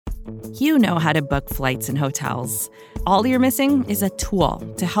You know how to book flights and hotels. All you're missing is a tool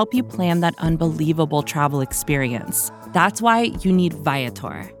to help you plan that unbelievable travel experience. That's why you need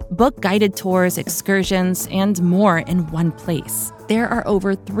Viator. Book guided tours, excursions, and more in one place. There are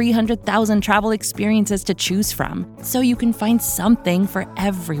over 300,000 travel experiences to choose from, so you can find something for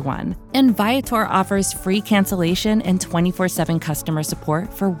everyone. And Viator offers free cancellation and 24/7 customer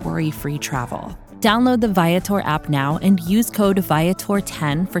support for worry-free travel. Download the Viator app now and use code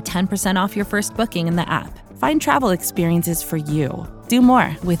Viator10 for 10% off your first booking in the app. Find travel experiences for you. Do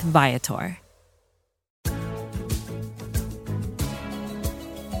more with Viator.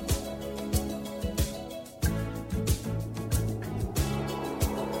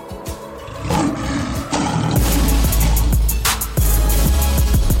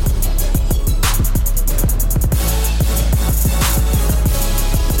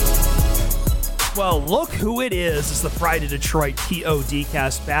 Well, look who it is. It's the Pride of Detroit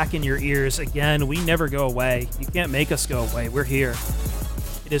PODcast back in your ears again. We never go away. You can't make us go away. We're here.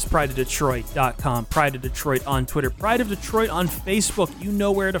 It is prideofdetroit.com. Pride of Detroit on Twitter. Pride of Detroit on Facebook. You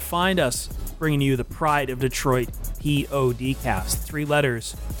know where to find us. Bringing you the Pride of Detroit PODcast. 3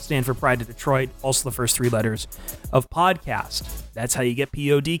 letters stand for Pride of Detroit. Also the first 3 letters of podcast. That's how you get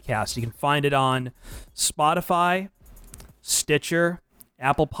PODcast. You can find it on Spotify, Stitcher,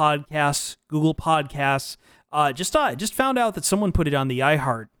 Apple Podcasts, Google Podcasts. Just found out that someone put it on the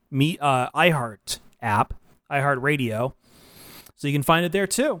iHeart app, iHeart Radio. So you can find it there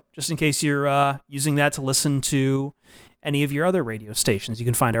too, just in case you're using that to listen to any of your other radio stations. You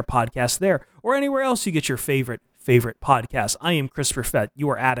can find our podcast there or anywhere else you get your favorite podcasts. I am Chris Perfett,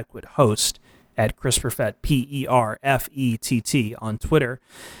 your adequate host at Chris Perfett, PERFETT on Twitter.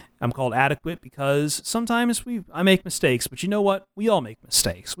 I'm called adequate because sometimes I make mistakes, but you know what? We all make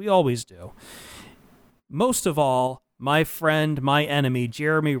mistakes. We always do. Most of all, my friend, my enemy,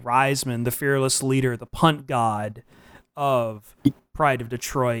 Jeremy Reisman, the fearless leader, the punt god of Pride of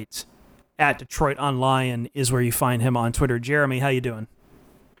Detroit, at Detroit on Lion is where you find him on Twitter. Jeremy, how you doing?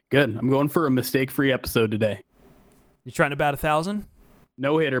 Good. I'm going for a mistake-free episode today. You trying to bat 1,000?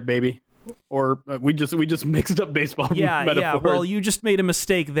 No hitter, baby. Or we just mixed up baseball. Yeah. Well, you just made a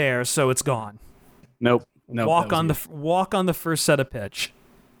mistake there, so it's gone. Nope. Walk on the first set of pitch.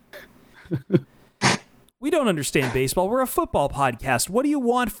 We don't understand baseball. We're a football podcast. What do you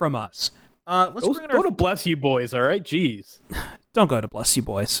want from us? Go to Bless You Boys. All right, jeez. Don't go to Bless You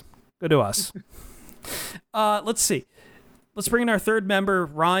Boys. Go to us. Let's see. Let's bring in our third member.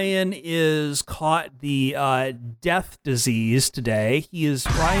 Ryan is caught the death disease today.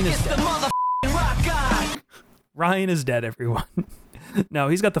 Ryan is dead. Ryan is dead, everyone. No,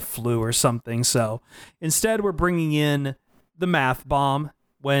 he's got the flu or something. So instead, we're bringing in the math bomb.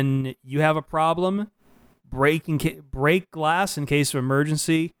 When you have a problem, break glass in case of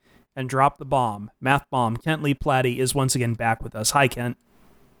emergency and drop the bomb. Math bomb. Kent Lee Platty is once again back with us. Hi, Kent.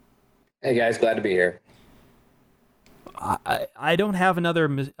 Hey, guys. Glad to be here. I don't have another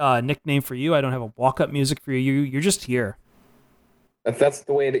nickname for you. I don't have a walk-up music for you. You're just here. That's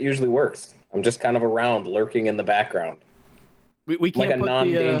the way it usually works. I'm just kind of around, lurking in the background. We can't like a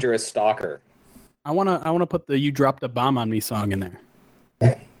non-dangerous stalker. I wanna put the "You Dropped a Bomb on Me" song in there.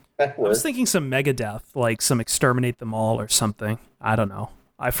 That works. I was thinking some Megadeth, like some "Exterminate Them All" or something. I don't know.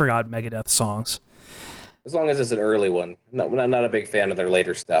 I forgot Megadeth songs. As long as it's an early one. No, I'm not a big fan of their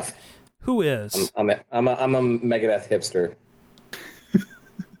later stuff. Who is? I'm a Megadeth hipster.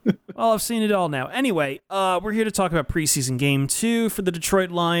 Well, I've seen it all now. Anyway, we're here to talk about preseason game 2 for the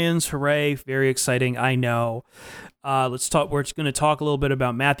Detroit Lions. Hooray. Very exciting, I know. Let's talk. We're going to talk a little bit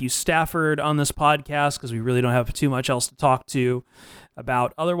about Matthew Stafford on this podcast because we really don't have too much else to talk to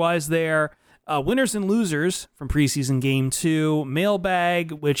about otherwise there. Winners and losers from preseason game 2.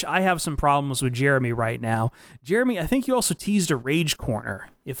 Mailbag, which I have some problems with Jeremy right now. Jeremy, I think you also teased a rage corner,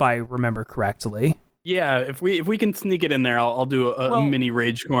 if I remember correctly. Yeah, if we can sneak it in there, I'll do a mini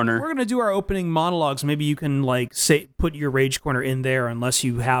rage corner. We're gonna do our opening monologues. Maybe you can put your rage corner in there, unless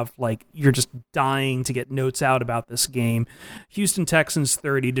you have you're just dying to get notes out about this game. Houston Texans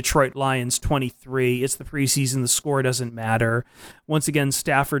 30, Detroit Lions 23. It's the preseason. The score doesn't matter. Once again,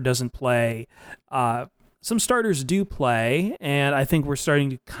 Stafford doesn't play. Some starters do play, and I think we're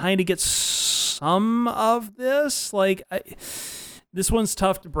starting to kind of get some of this. This one's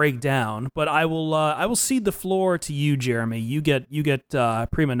tough to break down, but I will cede the floor to you, Jeremy. You get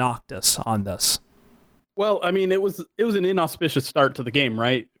prima noctis on this. Well, I mean, it was an inauspicious start to the game,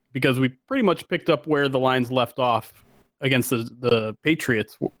 right? Because we pretty much picked up where the Lions left off against the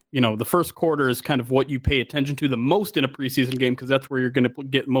Patriots. You know, the first quarter is kind of what you pay attention to the most in a preseason game because that's where you're going to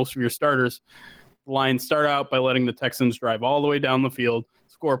get most of your starters. The Lions start out by letting the Texans drive all the way down the field,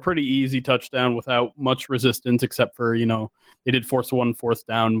 score a pretty easy touchdown without much resistance, except for, they did force 1 4th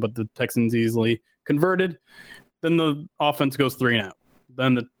down, but the Texans easily converted. Then the offense goes 3 and out.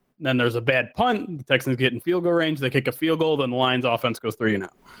 Then there's a bad punt. The Texans get in field goal range. They kick a field goal. Then the Lions offense goes 3 and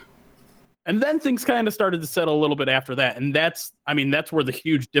out. And then things kind of started to settle a little bit after that. And that's where the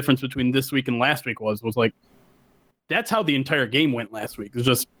huge difference between this week and last week was like, that's how the entire game went last week. It was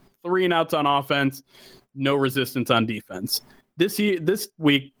just 3 and outs on offense, no resistance on defense. This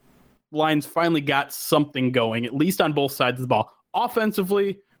week, Lions finally got something going, at least on both sides of the ball.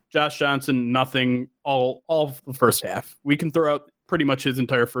 Offensively, Josh Johnson, nothing all of the first half. We can throw out pretty much his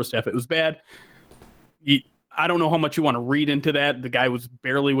entire first half. It was bad. I don't know how much you want to read into that. The guy was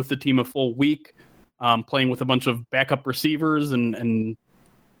barely with the team a full week, playing with a bunch of backup receivers and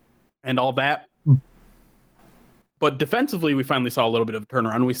all that. But defensively, we finally saw a little bit of a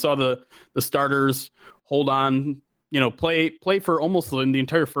turnaround. We saw the starters hold on, play for almost the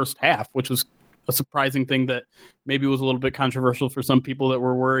entire first half, which was a surprising thing that maybe was a little bit controversial for some people that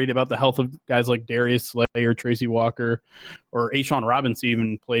were worried about the health of guys like Darius Slay or Tracy Walker or A'Shawn Robinson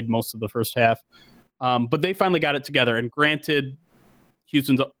even played most of the first half. But they finally got it together. And granted,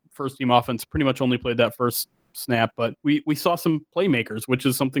 Houston's first team offense pretty much only played that first snap, but we saw some playmakers, which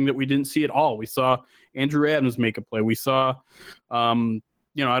is something that we didn't see at all. We saw Andrew Adams make a play. We saw, I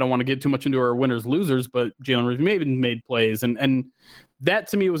don't want to get too much into our winners losers, but Jalen Reed made plays. And that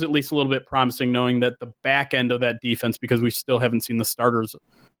to me was at least a little bit promising, knowing that the back end of that defense, because we still haven't seen the starters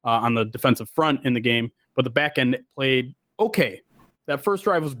on the defensive front in the game, but the back end played okay. That first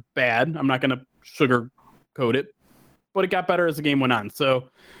drive was bad. I'm not going to sugarcoat it, but it got better as the game went on. So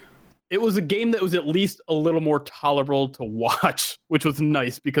it was a game that was at least a little more tolerable to watch, which was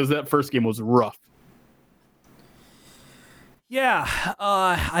nice because that first game was rough. Yeah,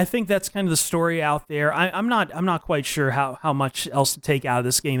 I think that's kind of the story out there. I'm not quite sure how much else to take out of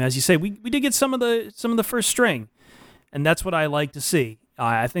this game. As you say, we did get some of the first string, and that's what I like to see.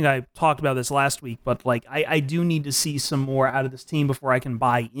 I think I talked about this last week, but I do need to see some more out of this team before I can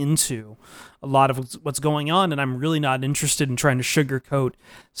buy into a lot of what's going on, and I'm really not interested in trying to sugarcoat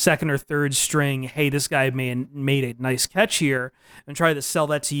second or third string, hey, this guy made a nice catch here, and try to sell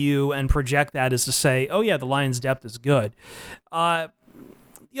that to you and project that as to say, oh yeah, the Lions' depth is good. The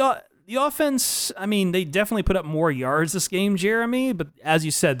offense, they definitely put up more yards this game, Jeremy, but as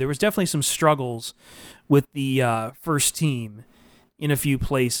you said, there was definitely some struggles with the first team in a few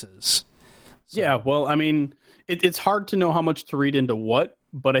places. So. Yeah, well, it's hard to know how much to read into what,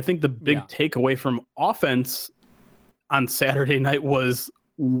 but I think the big takeaway from offense on Saturday night was,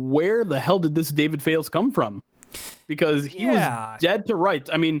 where the hell did this David Fales come from? Because he was dead to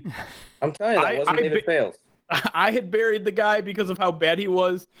rights. I'm telling you, that wasn't David Fales. I had buried the guy because of how bad he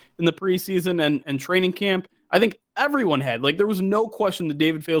was in the preseason and training camp. I think everyone had. There was no question that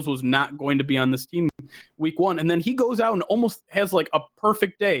David Fales was not going to be on this team week 1. And then he goes out and almost has a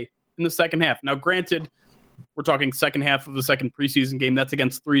perfect day in the second half. Now, granted, we're talking second half of the second preseason game. That's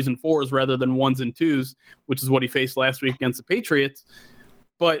against 3s and 4s rather than 1s and 2s, which is what he faced last week against the Patriots.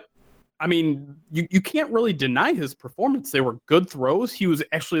 But, you can't really deny his performance. They were good throws. He was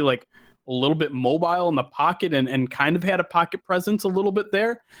actually a little bit mobile in the pocket and kind of had a pocket presence a little bit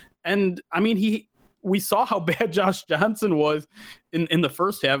there. And, we saw how bad Josh Johnson was in the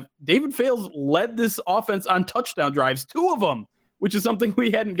first half. David Fales led this offense on touchdown drives, 2 of them, which is something we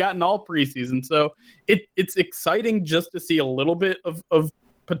hadn't gotten all preseason. So it's exciting just to see a little bit of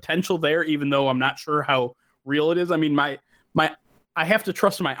potential there, even though I'm not sure how real it is. I have to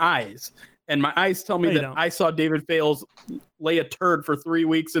trust my eyes, and my eyes tell me I saw David Fales lay a turd for 3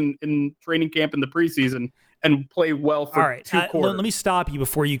 weeks in training camp in the preseason and play well for 2 quarters. Let me stop you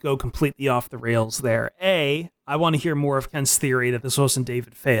before you go completely off the rails there. A, I want to hear more of Ken's theory that this wasn't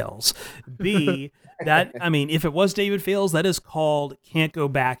David Fales. B, if it was David Fales, that is called can't go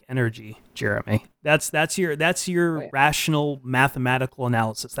back energy, Jeremy. That's your rational mathematical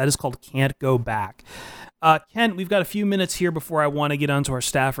analysis. That is called can't go back. Ken, we've got a few minutes here before I want to get onto our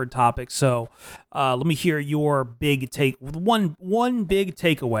Stafford topic. So let me hear your big one big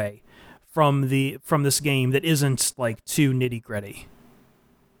takeaway from this game that isn't too nitty gritty.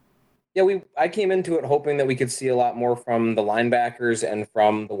 Yeah, I came into it hoping that we could see a lot more from the linebackers and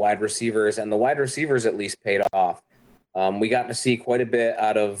from the wide receivers, and the wide receivers at least paid off. We got to see quite a bit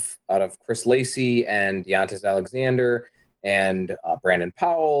out of Chris Lacey and Deontay Alexander and Brandon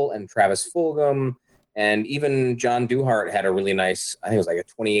Powell and Travis Fulgham, and even John Duhart had a really nice, I think it was a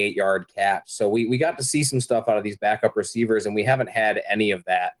 28-yard catch. So we got to see some stuff out of these backup receivers, and we haven't had any of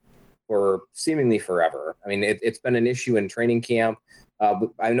that for seemingly forever. It's been an issue in training camp.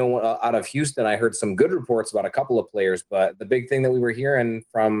 I know out of Houston, I heard some good reports about a couple of players, but the big thing that we were hearing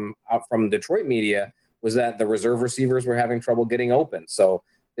from Detroit media was that the reserve receivers were having trouble getting open. So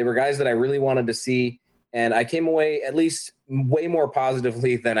they were guys that I really wanted to see. And I came away at least way more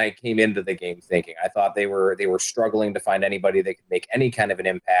positively than I came into the game thinking. I thought they were struggling to find anybody that could make any kind of an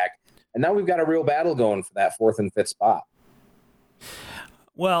impact. And now we've got a real battle going for that 4th and 5th spot.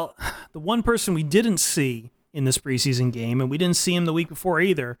 Well, the one person we didn't see in this preseason game, and we didn't see him the week before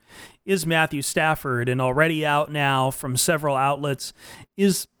either, is Matthew Stafford. And already out now from several outlets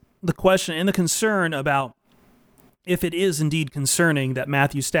is the question and the concern about if it is indeed concerning that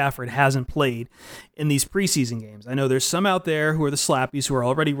Matthew Stafford hasn't played in these preseason games. I know there's some out there who are the slappies who are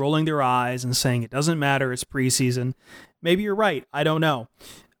already rolling their eyes and saying it doesn't matter, it's preseason. Maybe you're right. I don't know.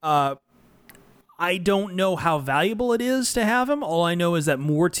 I don't know how valuable it is to have him. All I know is that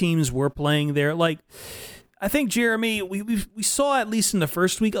more teams were playing there. Like, I think, Jeremy, we saw, at least in the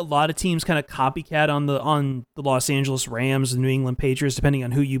first week, a lot of teams kind of copycat on the Los Angeles Rams and New England Patriots, depending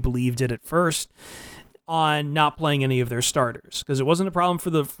on who you believe did it first, on not playing any of their starters, because it wasn't a problem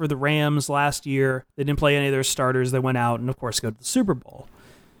for the Rams last year. They didn't play any of their starters. They went out and, of course, go to the Super Bowl.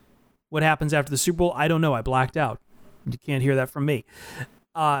 What happens after the Super Bowl? I don't know. I blacked out. You can't hear that from me.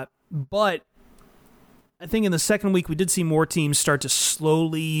 But I think in the second week, we did see more teams start to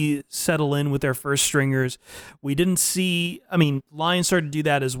slowly settle in with their first stringers. We didn't see, Lions started to do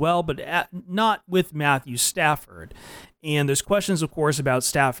that as well, but not with Matthew Stafford. And there's questions, of course, about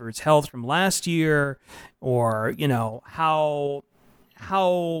Stafford's health from last year, or, how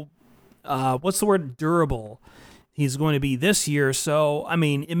what's the word, durable he's going to be this year. So,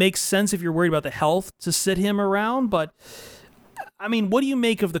 it makes sense if you're worried about the health to sit him around, but what do you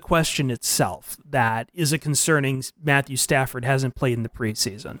make of the question itself? That is it concerning Matthew Stafford hasn't played in the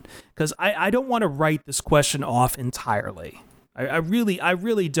preseason? Because I don't want to write this question off entirely. I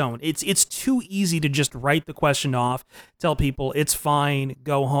really don't. It's too easy to just write the question off, tell people it's fine,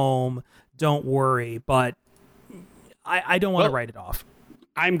 go home, don't worry. But I don't want to write it off.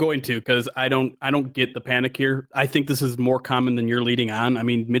 I'm going to, because I don't get the panic here. I think this is more common than you're leading on.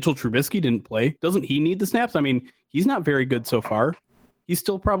 Mitchell Trubisky didn't play. Doesn't he need the snaps? He's not very good so far. He's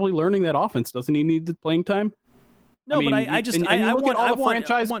still probably learning that offense. Doesn't he need the playing time? No, but I want all the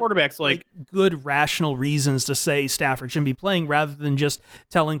franchise quarterbacks like good rational reasons to say Stafford shouldn't be playing, rather than just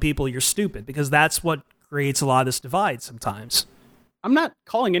telling people you're stupid, because that's what creates a lot of this divide sometimes. I'm not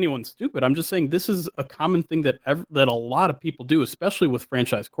calling anyone stupid. I'm just saying this is a common thing that a lot of people do, especially with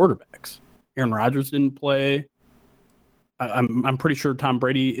franchise quarterbacks. Aaron Rodgers didn't play. I'm pretty sure Tom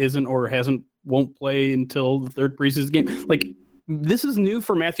Brady isn't or won't play until the 3rd preseason game. Like, this is new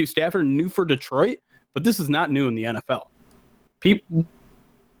for Matthew Stafford, new for Detroit, but this is not new in the NFL.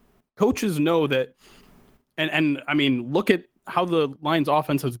 Coaches know that, and look at how the Lions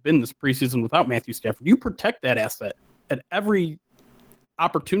offense has been this preseason without Matthew Stafford. You protect that asset at every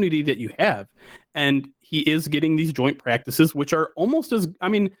opportunity that you have, and he is getting these joint practices, which are almost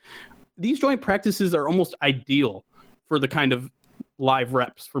these joint practices are almost ideal for the kind of live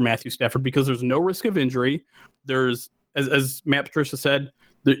reps for Matthew Stafford, because there's no risk of injury. There's, as Matt Patricia said,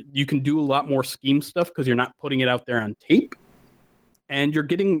 you can do a lot more scheme stuff because you're not putting it out there on tape, and you're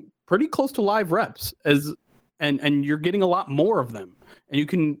getting pretty close to live reps and you're getting a lot more of them. And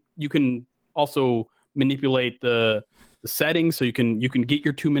you can also manipulate the settings, so you can get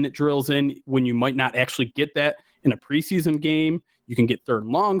your 2-minute drills in when you might not actually get that in a preseason game. You can get 3rd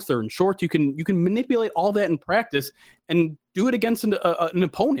and longs, 3rd and shorts. You can manipulate all that in practice and do it against an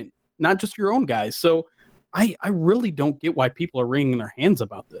opponent, not just your own guys. So I really don't get why people are wringing their hands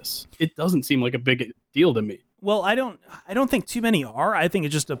about this. It doesn't seem like a big deal to me. Well, I don't think too many are. I think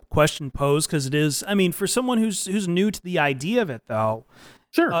it's just a question posed because it is. For someone who's new to the idea of it, though,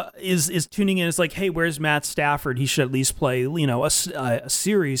 sure, is tuning in. It's like, hey, where's Matt Stafford? He should at least play, a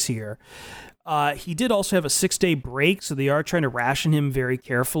series here. He did also have a 6-day break, so they are trying to ration him very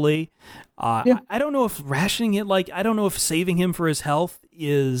carefully. I don't know if rationing it, I don't know if saving him for his health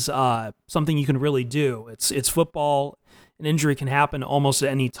is something you can really do. It's football. An injury can happen almost at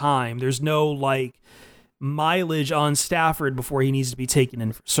any time. There's no mileage on Stafford before he needs to be taken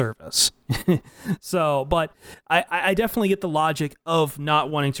in for service. So, but I definitely get the logic of not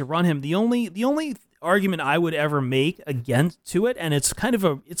wanting to run him. The only argument I would ever make against to it, and it's kind of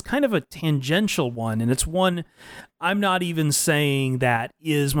a tangential one, and it's one I'm not even saying that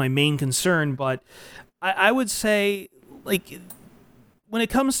is my main concern, but I would say, when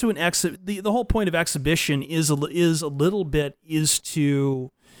it comes to the whole point of exhibition is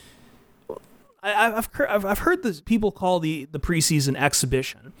to, I've heard this people call the preseason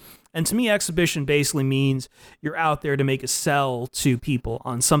exhibition. And to me, exhibition basically means you're out there to make a sell to people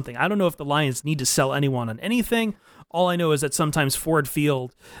on something. I don't know if the Lions need to sell anyone on anything. All I know is that sometimes Ford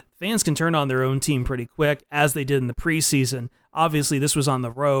Field, fans can turn on their own team pretty quick, as they did in the preseason. Obviously, this was on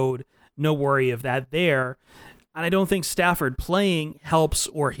the road. No worry of that there. And I don't think Stafford playing helps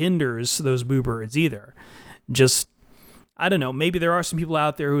or hinders those Bluebirds either. Just, I don't know, maybe there are some people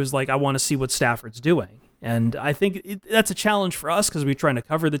out there who's like, I want to see what Stafford's doing. And I think that's a challenge for us because we're trying to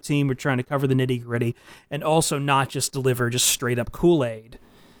cover the team, we're trying to cover the nitty gritty, and also not just deliver just straight up Kool-Aid.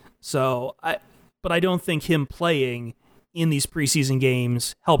 But I don't think him playing in these preseason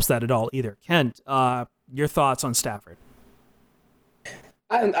games helps that at all either. Kent, your thoughts on Stafford?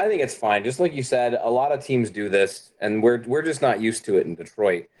 I think it's fine. Just like you said, a lot of teams do this, and we're just not used to it in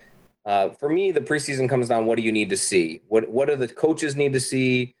Detroit. For me, the preseason comes down, what do you need to see? What do the coaches need to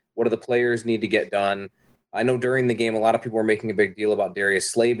see? What do the players need to get done? I know during the game, a lot of people were making a big deal about Darius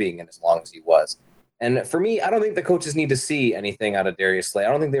Slay being in as long as he was. And for me, I don't think the coaches need to see anything out of Darius Slay.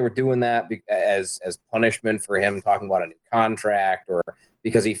 I don't think they were doing that as punishment for him talking about a new contract or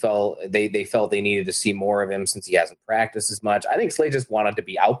because they felt they needed to see more of him since he hasn't practiced as much. I think Slay just wanted to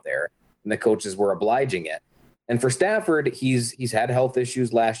be out there, and the coaches were obliging it. And for Stafford, he's had health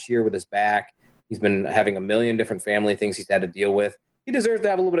issues last year with his back. He's been having a million different family things he's had to deal with. He deserves to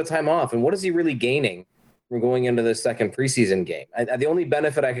have a little bit of time off. And what is he really gaining from going into the second preseason game? The only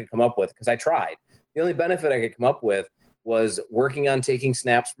benefit I could come up with, because I tried, the only benefit I could come up with was working on taking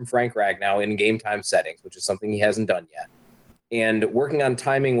snaps from Frank Ragnow in game time settings, which is something he hasn't done yet, and working on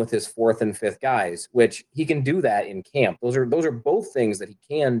timing with his fourth and fifth guys, which he can do that in camp. Those are both things that he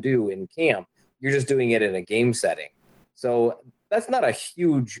can do in camp. You're just doing it in a game setting. So that's not a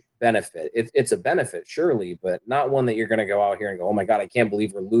huge benefit. It's a benefit, surely, but not one that you're going to go out here and go, oh my God, I can't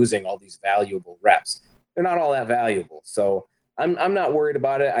believe we're losing all these valuable reps. They're not all that valuable. So I'm not worried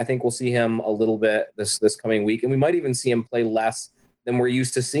about it. I think we'll see him a little bit this coming week, and we might even see him play less than we're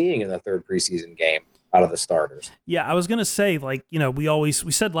used to seeing in the third preseason game out of the starters. Yeah, I was going to say, we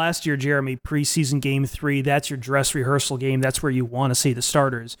said last year, Jeremy, preseason game 3, that's your dress rehearsal game. That's where you want to see the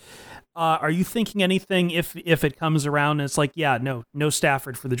starters. Are you thinking anything if it comes around and it's like, yeah, no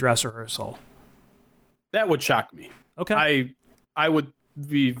Stafford for the dress rehearsal? That would shock me. Okay. I would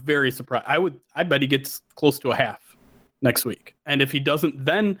be very surprised. I bet he gets close to a half next week. And if he doesn't,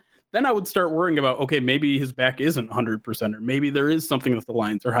 then I would start worrying about, okay, maybe his back isn't 100%, or maybe there is something that the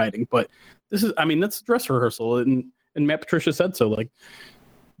Lions are hiding. But that's dress rehearsal, and Matt Patricia said so. Like,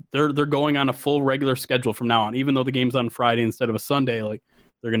 they're going on a full regular schedule from now on, even though the game's on Friday instead of a Sunday. Like,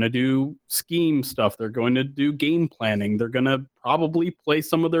 they're going to do scheme stuff. They're going to do game planning. They're going to probably play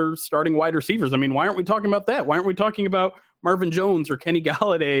some of their starting wide receivers. I mean, why aren't we talking about that? Why aren't we talking about Marvin Jones or Kenny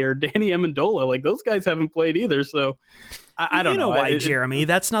Galladay or Danny Amendola? Like, those guys haven't played either. So I don't know. You know why, Jeremy?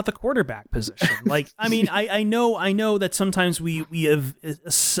 That's not the quarterback position. Like, I mean, I know that sometimes we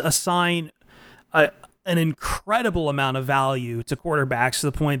assign an incredible amount of value to quarterbacks to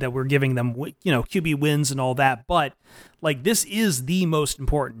the point that we're giving them, QB wins and all that. But like, this is the most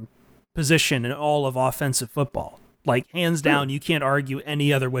important position in all of offensive football. Like, hands down, you can't argue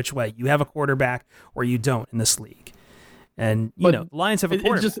any other which way. You have a quarterback or you don't in this league. And, the Lions have a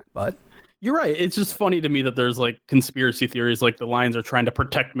quarterback, but... You're right. It's just funny to me that there's like conspiracy theories, like the Lions are trying to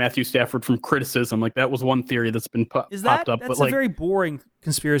protect Matthew Stafford from criticism. Like, that was one theory that's been popped up. That's but a very boring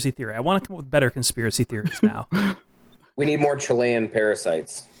conspiracy theory. I want to come up with better conspiracy theories now. We need more Chilean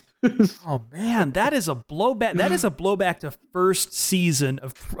parasites. Oh man, that is a blowback. That is a blowback to first season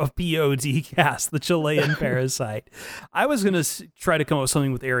of PODcast, the Chilean parasite. I was going to try to come up with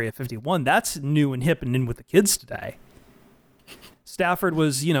something with Area 51. That's new and hip and in with the kids today. Stafford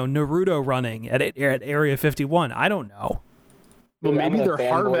was, Naruto running at Area 51. I don't know. Well, maybe they're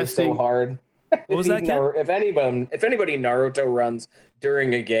harvesting so hard. What was that, Ken? If anybody Naruto runs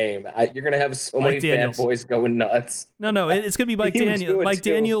during a game, you're gonna have so many fanboys going nuts. No, it's gonna be Mike Daniels. Mike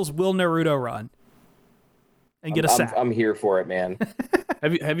Daniels will Naruto run and get a sack. I'm here for it, man.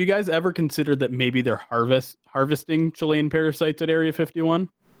 Have you guys ever considered that maybe they're harvesting Chilean parasites at Area 51?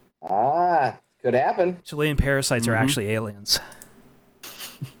 Could happen. Chilean parasites are actually aliens.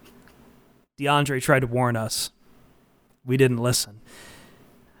 DeAndre tried to warn us. We didn't listen.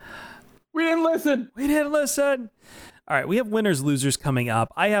 All right, we have winners, losers coming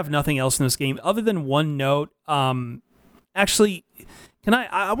up. I have nothing else in this game other than one note. Actually,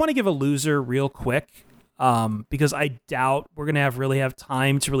 I want to give a loser real quick because I doubt we're going to really have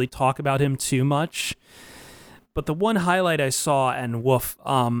time to really talk about him too much. But the one highlight I saw, and woof,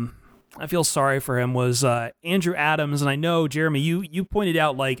 I feel sorry for him was Andrew Adams. And I know, Jeremy, you pointed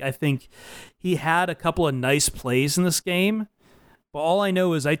out, like, I think he had a couple of nice plays in this game. But all I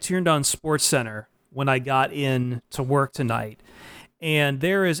know is I turned on SportsCenter when I got in to work tonight. And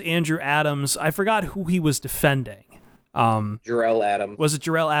there is Andrew Adams. I forgot who he was defending. Jarrell Adams. Was it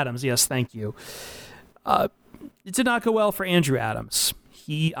Jarrell Adams? Yes, thank you. It did not go well for Andrew Adams.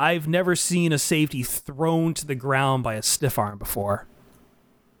 I've never seen a safety thrown to the ground by a stiff arm before.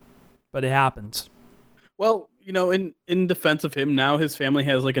 But it happens. Well, in defense of him, now his family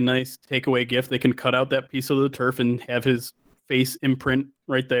has like a nice takeaway gift. They can cut out that piece of the turf and have his face imprint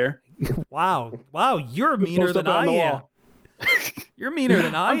right there. Wow, you're meaner than I am. You're meaner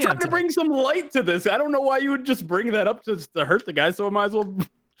than I am. I'm trying to bring some light to this. I don't know why you would just bring that up to hurt the guy, so I might as well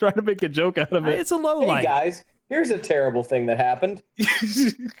try to make a joke out of it. It's a low light. Hey, guys, here's a terrible thing that happened.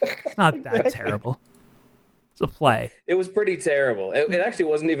 It's not that terrible. It's a play. It was pretty terrible. It actually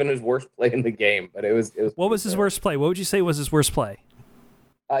wasn't even his worst play in the game, but it was. What was his worst play? What would you say was his worst play?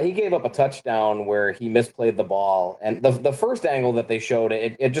 He gave up a touchdown where he misplayed the ball. And the first angle that they showed,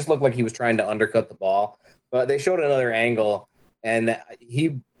 it just looked like he was trying to undercut the ball. But they showed another angle, and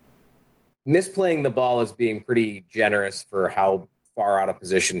he misplaying the ball as being pretty generous for how far out of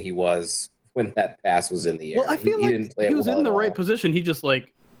position he was when that pass was in the air. Well, I feel he didn't play he it was well in the at right all. position. He just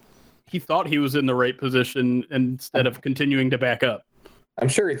he thought he was in the right position instead of continuing to back up. I'm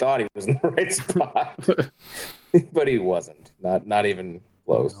sure he thought he was in the right spot, but he wasn't. Not even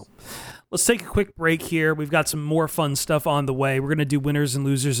close. Let's take a quick break here. We've got some more fun stuff on the way. We're going to do winners and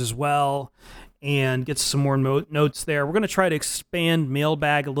losers as well and get some more notes there. We're going to try to expand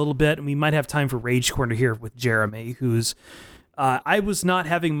mailbag a little bit, and we might have time for Rage Corner here with Jeremy, who's I was not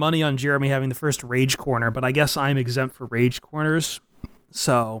having money on Jeremy having the first Rage Corner, but I guess I'm exempt for Rage Corners.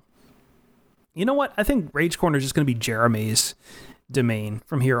 So, you know what? I think Rage Corner is just going to be Jeremy's domain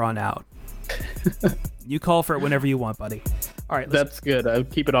from here on out. You call for it whenever you want, buddy. All right. That's good. I'll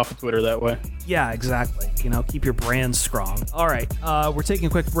keep it off of Twitter that way. Yeah, exactly. Keep your brand strong. All right. We're taking a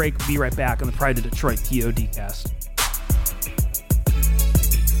quick break. We'll be right back on the Pride of Detroit PODcast.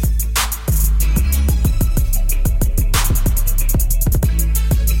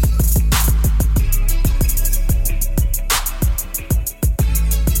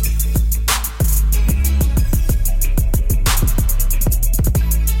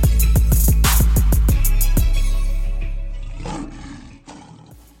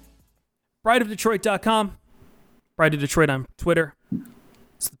 PrideofDetroit.com. Pride of Detroit on Twitter.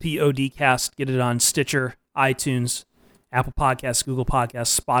 It's the PODcast. Get it on Stitcher, iTunes, Apple Podcasts, Google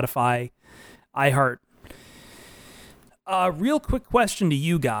Podcasts, Spotify, iHeart. Real quick question to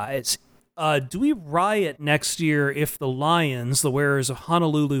you guys. Do we riot next year if the Lions, the wearers of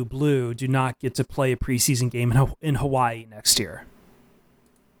Honolulu Blue, do not get to play a preseason game in Hawaii next year?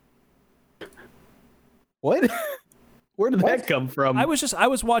 What? Where did that come from? I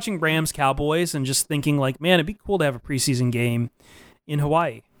was watching Rams Cowboys and just thinking, like, man, it'd be cool to have a preseason game in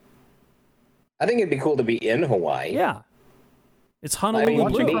Hawaii. I think it'd be cool to be in Hawaii. Yeah. It's Honolulu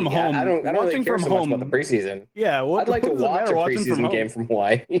watching Blue. from home. I don't really care so much about the preseason. Yeah, I'd like to watch a preseason game from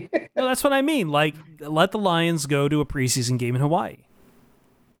Hawaii. No, that's what I mean. Like, let the Lions go to a preseason game in Hawaii.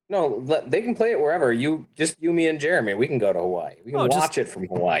 No, they can play it wherever. You, me, and Jeremy. We can go to Hawaii. We can watch it from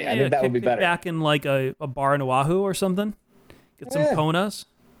Hawaii. I think that would be better. Back in like a bar in Oahu or something. Get some Konas.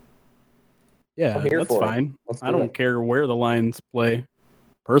 Yeah, that's fine. I don't care where the Lions play.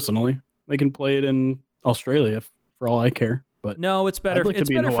 Personally, they can play it in Australia for all I care. But no, it's better. It's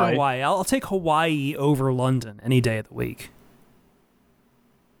better for Hawaii. I'll take Hawaii over London any day of the week.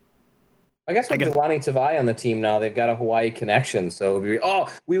 I guess with Delani Tavai on the team now, they've got a Hawaii connection. So we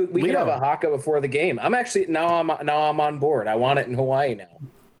could have a haka before the game. I'm actually now I'm on board. I want it in Hawaii now.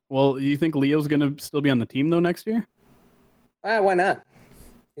 Well, you think Leo's going to still be on the team though next year? Why not?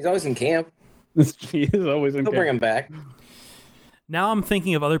 He's always in camp. He is always in camp. They'll bring him back. Now I'm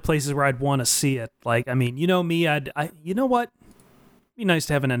thinking of other places where I'd want to see it. Like, I mean, you know me, you know what? It'd be nice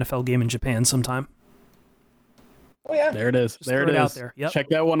to have an NFL game in Japan sometime. Oh yeah, there it is. Just there it is. Out there. Yep. Check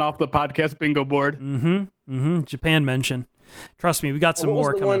that one off the podcast bingo board. Japan mention. Trust me, we got some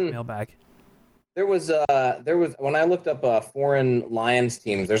more coming up mailbag. There was when I looked up foreign Lions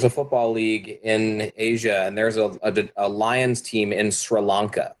teams. There's a football league in Asia, and there's a Lions team in Sri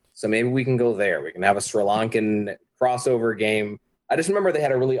Lanka. So maybe we can go there. We can have a Sri Lankan crossover game. I just remember they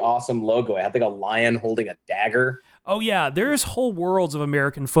had a really awesome logo. It had like a lion holding a dagger. Oh, yeah. There's whole worlds of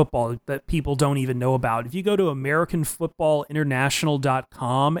American football that people don't even know about. If you go to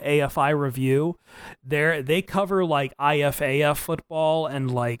AmericanFootballInternational.com, AFI review, they cover like IFAF football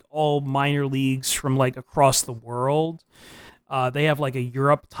and like all minor leagues from like across the world. They have like a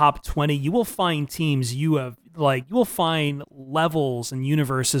Europe top 20. You will find teams you will find levels and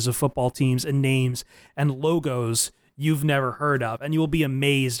universes of football teams and names and logos you've never heard of, and you will be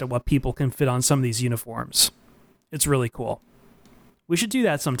amazed at what people can fit on some of these uniforms. It's really cool. We should do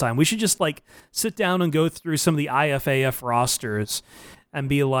that sometime. We should just like sit down and go through some of the IFAF rosters and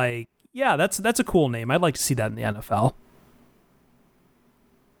be like, yeah, that's a cool name. I'd like to see that in the NFL.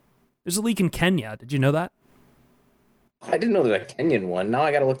 There's a league in Kenya. Did you know that? I didn't know there's a Kenyan one. Now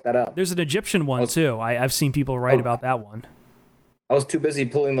I got to look that up. There's an Egyptian one too. I've seen people write about that one. I was too busy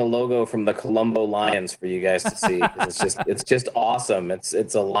pulling the logo from the Colombo Lions for you guys to see. 'Cause it's just awesome. It's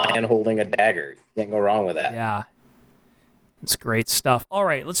a lion holding a dagger. You can't go wrong with that. Yeah. It's great stuff. All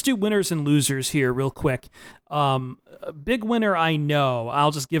right, let's do winners and losers here real quick. A big winner I know, I'll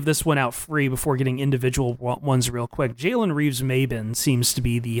just give this one out free before getting individual ones real quick. Jalen Reeves-Maybin seems to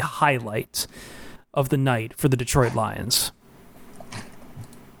be the highlight of the night for the Detroit Lions.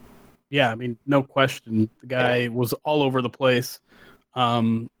 Yeah, I mean, no question. The guy was all over the place.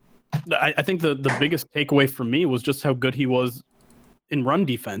 I think the biggest takeaway for me was just how good he was in run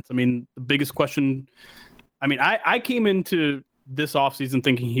defense. I mean, the biggest question... I mean, I came into this offseason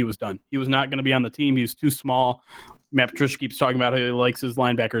thinking he was done. He was not going to be on the team. He was too small. Matt Patricia keeps talking about how he likes his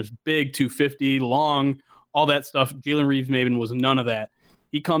linebackers big, 250, long, all that stuff. Jalen Reeves-Maybin was none of that.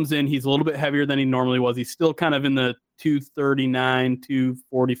 He comes in, he's a little bit heavier than he normally was. He's still kind of in the 239,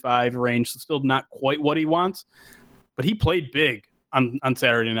 245 range, so still not quite what he wants. But he played big on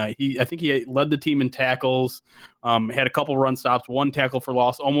Saturday night. I think he led the team in tackles, had a couple run stops, one tackle for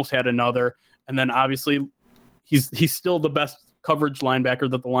loss, almost had another. And then obviously he's still the best coverage linebacker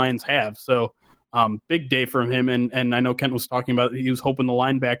that the Lions have. So big day from him. And I know Kent was talking about, he was hoping the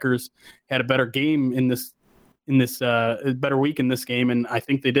linebackers had a better game in this better week in this game. And I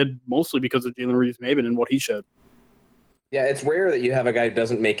think they did, mostly because of Jalen Reeves-Maybin and what he showed. Yeah, it's rare that you have a guy who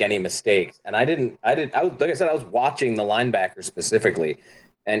doesn't make any mistakes. And I was, like I said, I was watching the linebacker specifically,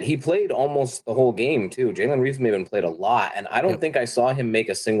 and he played almost the whole game too. Jalen Reeves-Maybin played a lot, and I don't think I saw him make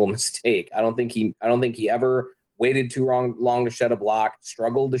a single mistake. I don't think he ever waited too long to shed a block,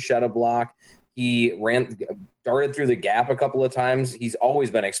 struggled to shed a block. He darted through the gap a couple of times. He's always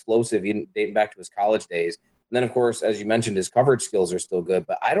been explosive, even dating back to his college days. And then, of course, as you mentioned, his coverage skills are still good,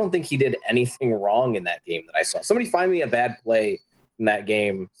 but I don't think he did anything wrong in that game that I saw. Somebody find me a bad play in that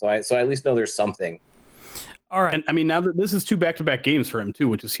game, so I at least know there's something. All right. And I mean, now that this is 2 back-to-back games for him too,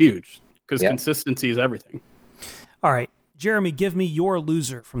 which is huge because consistency is everything. All right, Jeremy, give me your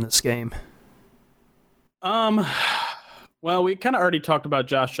loser from this game. Well, we kind of already talked about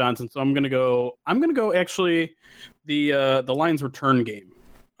Josh Johnson, so I'm gonna go actually the Lions return game.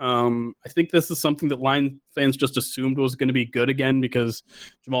 I think this is something that Lions fans just assumed was going to be good again because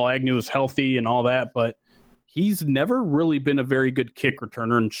Jamal Agnew is healthy and all that, but he's never really been a very good kick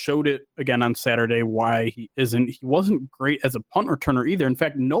returner and showed it again on Saturday why he isn't. He wasn't great as a punt returner either. In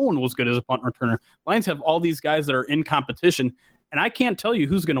fact, no one was good as a punt returner. Lions have all these guys that are in competition, and I can't tell you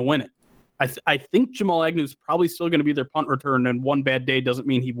who's going to win it. I think Jamal Agnew is probably still going to be their punt returner, and one bad day doesn't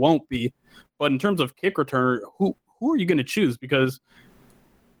mean he won't be. But in terms of kick returner, who are you going to choose? Because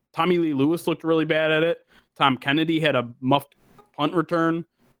Tommy Lee Lewis looked really bad at it. Tom Kennedy had a muffed punt return.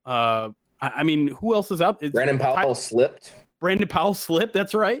 I mean, who else is out? Brandon Powell slipped. Brandon Powell slipped.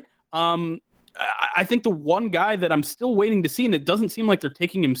 That's right. I think the one guy that I'm still waiting to see, and it doesn't seem like they're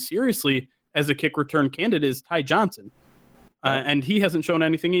taking him seriously as a kick return candidate, is Ty Johnson. And he hasn't shown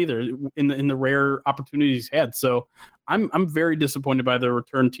anything either in the rare opportunities he's had. So I'm very disappointed by the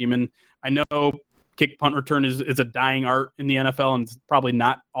return team. And I know kick punt return is a dying art in the NFL, and it's probably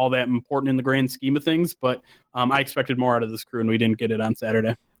not all that important in the grand scheme of things. But I expected more out of this crew, and we didn't get it on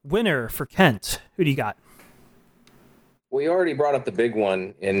Saturday. Winner for Kent. Who do you got? Well, you already brought up the big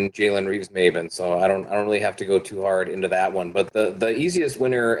one in Jalen Reeves-Maybin, so I don't really have to go too hard into that one. But the easiest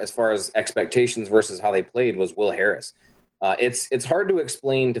winner as far as expectations versus how they played was Will Harris. It's hard to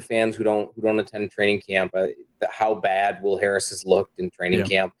explain to fans who don't attend training camp how bad Will Harris has looked in training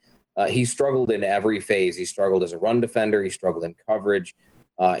camp. He struggled in every phase. He struggled as a run defender. He struggled in coverage.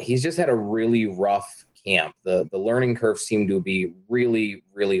 He's just had a really rough camp. The learning curve seemed to be really,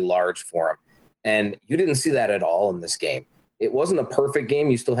 really large for him. And you didn't see that at all in this game. It wasn't a perfect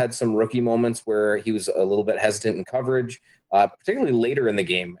game. You still had some rookie moments where he was a little bit hesitant in coverage, particularly later in the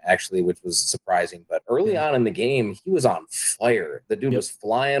game, actually, which was surprising. But early on in the game, he was on fire. The dude was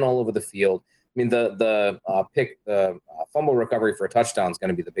flying all over the field. I mean, the fumble recovery for a touchdown is going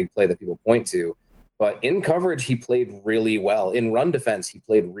to be the big play that people point to. But in coverage, he played really well. In run defense, he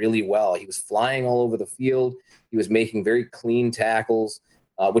played really well. He was flying all over the field. He was making very clean tackles.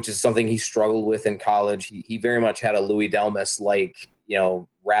 which is something he struggled with in college. He very much had a Louis Delmas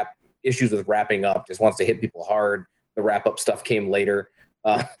issues with wrapping up, just wants to hit people hard. The wrap up stuff came later.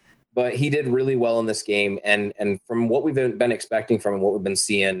 But he did really well in this game. And from what we've been expecting from him, what we've been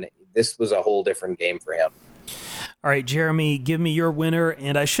seeing, this was a whole different game for him. All right, Jeremy, give me your winner.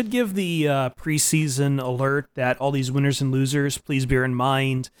 And I should give the preseason alert that all these winners and losers, please bear in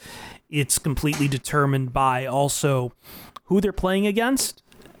mind, it's completely determined by also who they're playing against.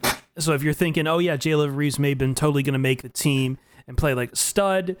 So if you're thinking, oh yeah, Jalen Reeves may have been totally going to make the team and play like a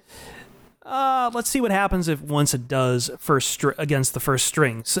stud, let's see what happens if once it does against the first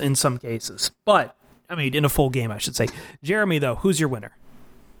strings in some cases. But, I mean, in a full game, I should say. Jeremy, though, who's your winner?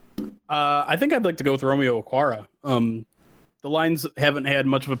 I think I'd like to go with Romeo Okwara. The Lions haven't had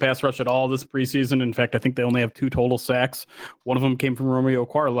much of a pass rush at all this preseason. In fact, I think they only have 2 total sacks. One of them came from Romeo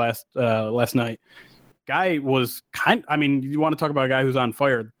Okwara last night. Guy was you want to talk about a guy who's on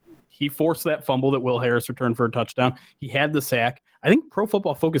fire. He forced that fumble that Will Harris returned for a touchdown. He had the sack. I think Pro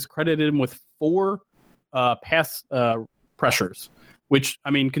Football Focus credited him with 4 pass pressures, which,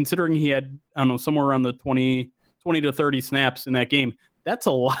 I mean, considering he had, I don't know, somewhere around the 20 to 30 snaps in that game, that's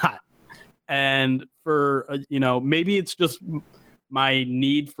a lot. And for, maybe it's just my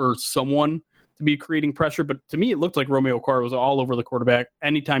need for someone to be creating pressure. But to me, it looked like Romeo Okwara was all over the quarterback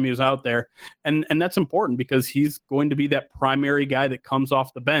anytime he was out there. And that's important because he's going to be that primary guy that comes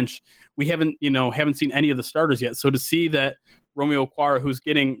off the bench. We haven't seen any of the starters yet. So to see that Romeo Okwara, who's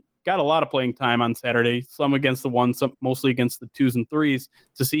got a lot of playing time on Saturday, some against the ones, some mostly against the 2s and 3s,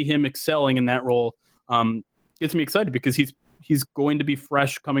 to see him excelling in that role gets me excited because he's going to be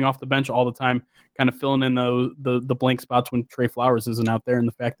fresh coming off the bench all the time, kind of filling in the blank spots when Trey Flowers isn't out there. And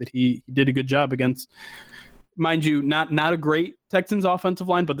the fact that he did a good job against, mind you, not a great Texans offensive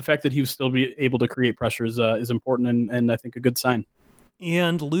line, but the fact that he was still be able to create pressure is important and I think a good sign.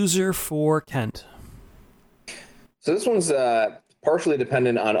 And loser for Kent. So this one's partially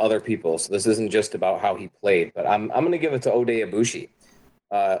dependent on other people. So this isn't just about how he played, but I'm going to give it to Ode Abushi.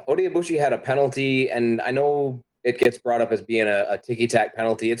 Ode Abushi had a penalty, and I know it gets brought up as being a ticky-tack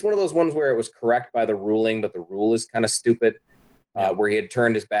penalty. It's one of those ones where it was correct by the ruling, but the rule is kind of stupid, where he had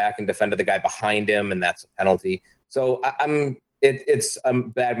turned his back and defended the guy behind him, and that's a penalty. So it's a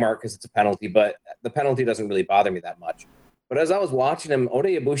bad mark because it's a penalty, but the penalty doesn't really bother me that much. But as I was watching him, Ode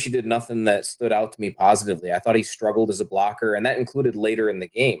Abushi did nothing that stood out to me positively. I thought he struggled as a blocker, and that included later in the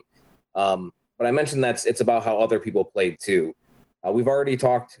game. But I mentioned it's about how other people played too. We've already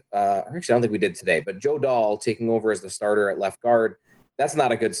talked, actually, I don't think we did today, but Joe Dahl taking over as the starter at left guard, that's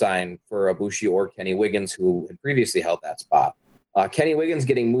not a good sign for Abushi or Kenny Wiggins, who had previously held that spot. Kenny Wiggins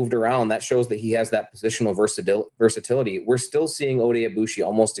getting moved around, that shows that he has that positional versatility. We're still seeing Ode Abushi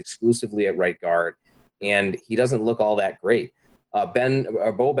almost exclusively at right guard, and he doesn't look all that great. Bo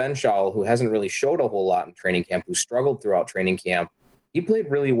Benshaw, who hasn't really showed a whole lot in training camp, who struggled throughout training camp, he played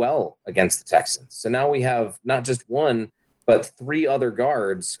really well against the Texans. So now we have not just one, but 3 other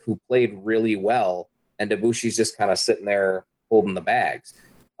guards who played really well, and Abushi's just kind of sitting there holding the bags.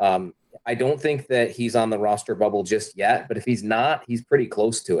 I don't think that he's on the roster bubble just yet, but if he's not, he's pretty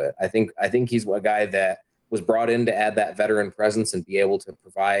close to it. I think he's a guy that was brought in to add that veteran presence and be able to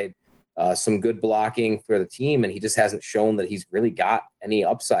provide some good blocking for the team, and he just hasn't shown that he's really got any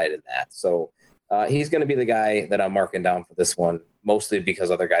upside in that. So he's going to be the guy that I'm marking down for this one, mostly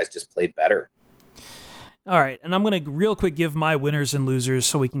because other guys just played better. All right, and I'm going to real quick give my winners and losers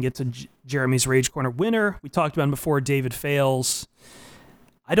so we can get to Jeremy's Rage Corner. Winner, we talked about him before, David Fales.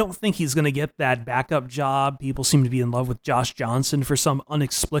 I don't think he's going to get that backup job. People seem to be in love with Josh Johnson for some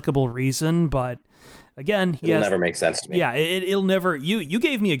inexplicable reason, but again, it'll never make sense to me. Yeah, it'll never. You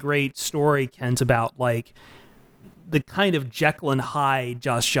gave me a great story, Kent, about like the kind of Jekyll and Hyde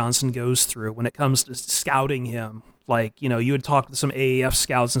Josh Johnson goes through when it comes to scouting him. Like, you had talked to some AAF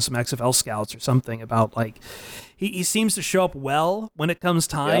scouts and some XFL scouts or something about like he seems to show up well when it comes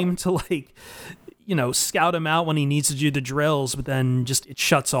time to like, scout him out when he needs to do the drills, but then just it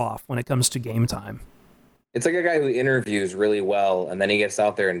shuts off when it comes to game time. It's like a guy who interviews really well and then he gets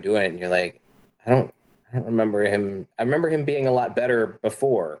out there and doing it, and you're like, I don't remember him. I remember him being a lot better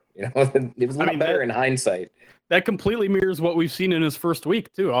before. It was a lot better in hindsight. That completely mirrors what we've seen in his first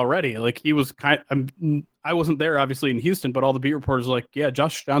week too already. Like he was I wasn't there obviously in Houston, but all the beat reporters were like, yeah,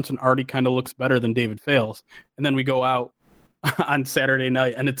 Josh Johnson already kind of looks better than David Fales. And then we go out on Saturday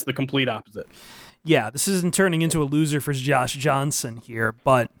night and it's the complete opposite. Yeah, this isn't turning into a loser for Josh Johnson here,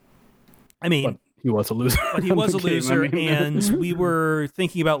 but I mean, but he was a loser. But he was a loser, and we were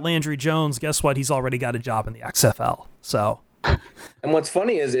thinking about Landry Jones. Guess what? He's already got a job in the XFL. So, and what's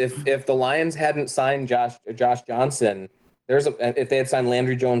funny is if the Lions hadn't signed Josh Johnson, if they had signed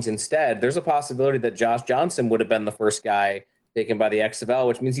Landry Jones instead, there's a possibility that Josh Johnson would have been the first guy taken by the XFL,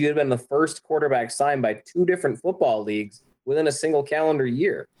 which means you'd have been the first quarterback signed by 2 different football leagues within a single calendar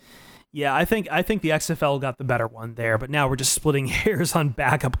year. Yeah, I think the XFL got the better one there, but now we're just splitting hairs on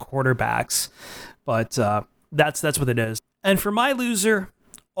backup quarterbacks. But that's what it is. And for my loser,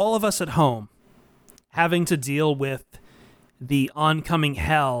 all of us at home having to deal with the oncoming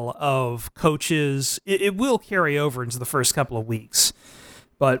hell of coaches. It will carry over into the first couple of weeks,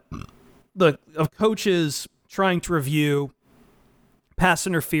 but of coaches trying to review pass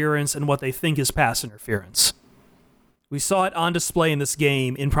interference and what they think is pass interference. We saw it on display in this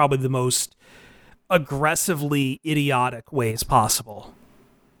game in probably the most aggressively idiotic ways possible.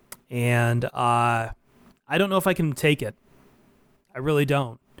 And I don't know if I can take it. I really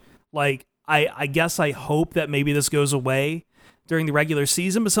don't. Like, I guess I hope that maybe this goes away during the regular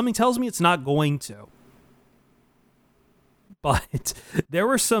season, but something tells me it's not going to. But there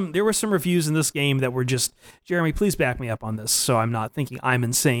were some reviews in this game that were just, Jeremy, please back me up on this so I'm not thinking I'm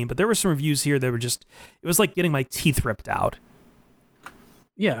insane, but there were some reviews here that were just, it was like getting my teeth ripped out.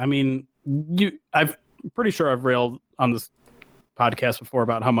 Yeah, I mean, I'm pretty sure I've railed on this podcast before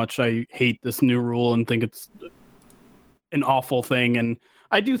about how much I hate this new rule and think it's an awful thing. And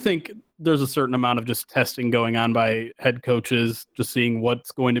I do think there's a certain amount of just testing going on by head coaches, just seeing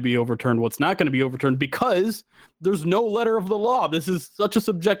what's going to be overturned, what's not going to be overturned, because there's no letter of the law. This is such a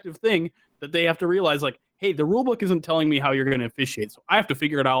subjective thing that they have to realize, like, hey, the rule book isn't telling me how you're going to officiate. So I have to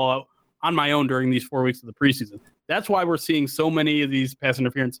figure it all out on my own during these 4 weeks of the preseason. That's why we're seeing so many of these pass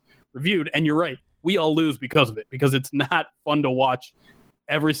interference reviewed. And you're right. We all lose because of it, because it's not fun to watch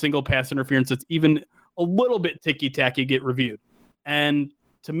every single pass interference that's even a little bit ticky-tacky get reviewed. And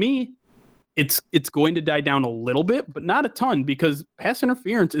to me, it's going to die down a little bit, but not a ton, because pass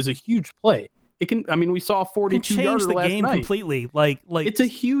interference is a huge play. It can, I mean, we saw 42-yarder the last game night. Completely. Like it's a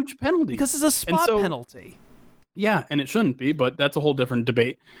huge penalty because it's a spot penalty. Yeah, and it shouldn't be, but that's a whole different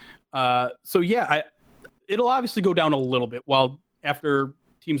debate. It'll obviously go down a little bit while after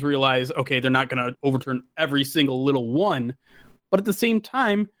teams realize, okay, they're not going to overturn every single little one, but at the same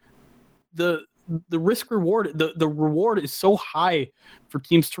time, the risk reward, the reward is so high for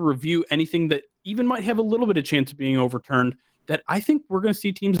teams to review anything that even might have a little bit of chance of being overturned, that I think we're going to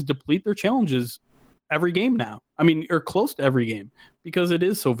see teams deplete their challenges every game now. I mean, or close to every game, because it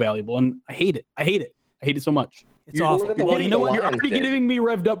is so valuable. And I hate it. I hate it so much. It's awful. Well, you know what? You're already getting me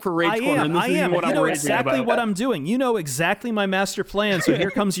revved up for Rage Corner. And this is what you I'm know exactly about. what I'm doing. You know exactly my master plan. So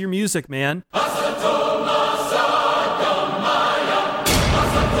here comes your music, man.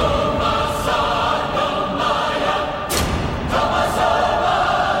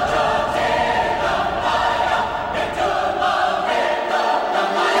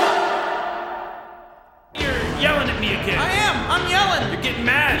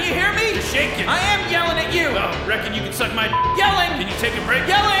 Reckon you can suck my yelling. Can you take a break?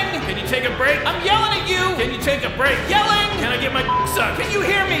 Yelling. Can you take a break? I'm yelling at you. Can you take a break? Yelling. Can I get my sucked? Can you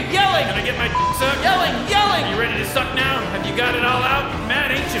hear me? Yelling. Can I get my sucked? Yelling. Yelling. You ready to suck now? Have you got it all out?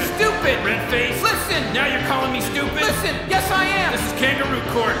 Mad, ain't you? Stupid. Red face. Listen. Now you're calling me stupid. Listen. Yes, I am. This is kangaroo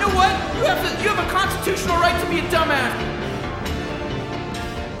court. You know what? You have a constitutional right to be a dumbass.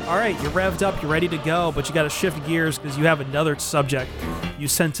 All right, you're revved up, you're ready to go, but you got to shift gears because you have another subject you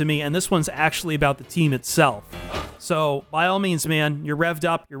sent to me, and this one's actually about the team itself. So, by all means, man, you're revved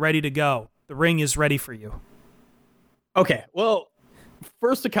up, you're ready to go. The ring is ready for you. Okay, well,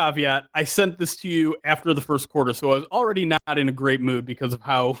 first a caveat. I sent this to you after the first quarter, so I was already not in a great mood because of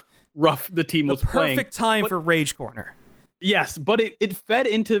how rough the team was playing. Perfect time for Rage Corner. Yes, but it fed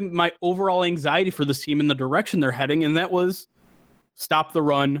into my overall anxiety for this team and the direction they're heading, and that was stop the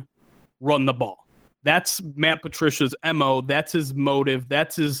run, run the ball. That's Matt Patricia's MO. That's his motive.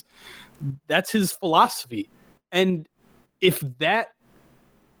 That's his philosophy. And if that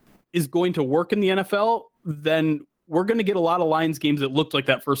is going to work in the NFL, then we're going to get a lot of Lions games that looked like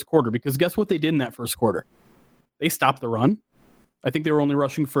that first quarter, because guess what they did in that first quarter? They stopped the run. I think they were only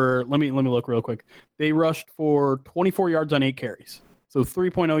rushing for, let me look real quick. They rushed for 24 yards on 8 carries. So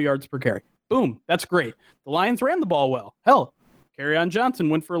 3.0 yards per carry. Boom. That's great. The Lions ran the ball well. Hell, Kerryon Johnson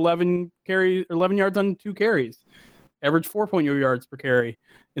went for 11 yards on 2 carries. Averaged 4.0 yards per carry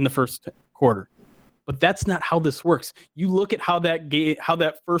in the first quarter. But that's not how this works. You look at how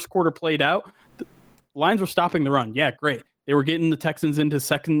that first quarter played out. The Lions were stopping the run. Yeah, great. They were getting the Texans into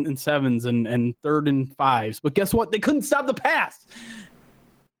 2nd and 7s and 3rd and 5s. But guess what? They couldn't stop the pass.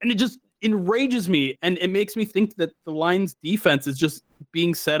 And it just enrages me. And it makes me think that the Lions defense is just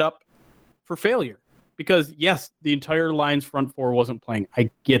being set up for failure. Because, yes, the entire Lions front four wasn't playing. I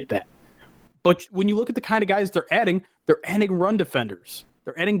get that. But when you look at the kind of guys they're adding run defenders.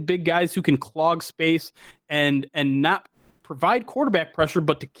 They're adding big guys who can clog space and not provide quarterback pressure,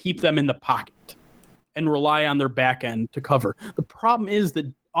 but to keep them in the pocket and rely on their back end to cover. The problem is that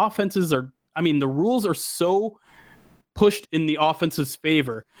the rules are so pushed in the offense's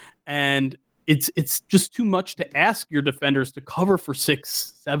favor, and it's just too much to ask your defenders to cover for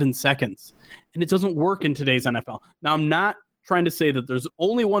 6-7 seconds. And it doesn't work in today's NFL. Now, I'm not trying to say that there's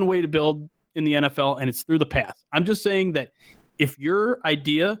only one way to build in the NFL, and it's through the pass. I'm just saying that if your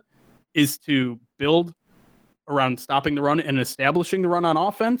idea is to build around stopping the run and establishing the run on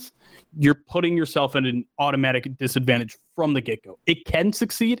offense, you're putting yourself at an automatic disadvantage from the get-go. It can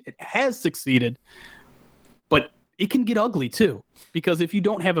succeed. It has succeeded, but it can get ugly too, because if you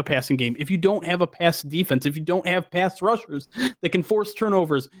don't have a passing game, if you don't have a pass defense, if you don't have pass rushers that can force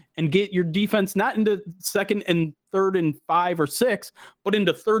turnovers and get your defense not into 2nd and 3rd and 5 or 6, but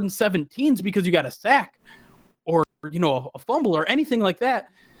into 3rd and 17s because you got a sack or, a fumble or anything like that,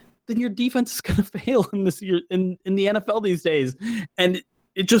 then your defense is going to fail in this year in the NFL these days. And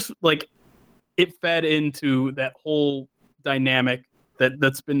it just it fed into that whole dynamic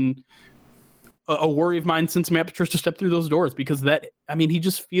that's been a worry of mine since Matt Patricia stepped through those doors, because he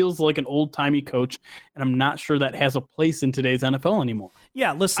just feels like an old timey coach, and I'm not sure that has a place in today's NFL anymore.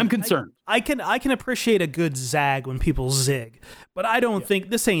 Yeah, listen, I'm concerned. I can appreciate a good zag when people zig, but I don't think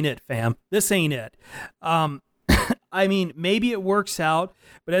this ain't it, fam. This ain't it. Maybe it works out,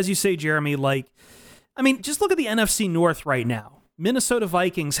 but as you say, Jeremy, just look at the NFC North right now. Minnesota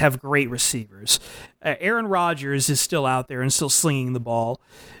Vikings have great receivers. Aaron Rodgers is still out there and still slinging the ball.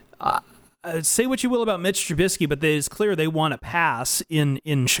 Say what you will about Mitch Trubisky, but it's clear they want to pass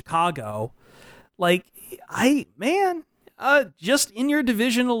in Chicago. Just in your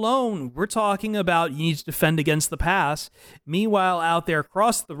division alone, we're talking about you need to defend against the pass. Meanwhile, out there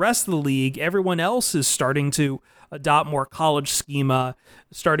across the rest of the league, everyone else is starting to adopt more college schema,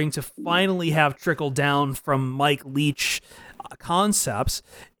 starting to finally have trickle down from Mike Leach concepts.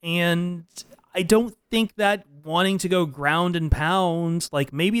 And I don't think that wanting to go ground and pound,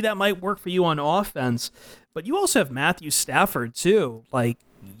 maybe that might work for you on offense, but you also have Matthew Stafford too. I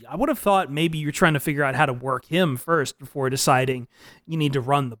would have thought maybe you're trying to figure out how to work him first before deciding you need to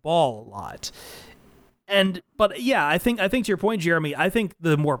run the ball a lot. But I think to your point, Jeremy, I think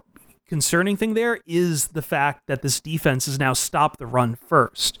the more concerning thing there is the fact that this defense has now stopped the run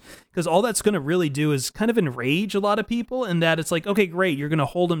first, because all that's going to really do is kind of enrage a lot of people, and that it's okay, great, you're going to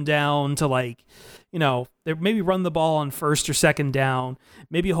hold them down to maybe run the ball on 1st or 2nd down,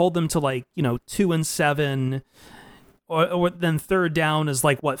 maybe hold them to 2 and 7, or then 3rd down is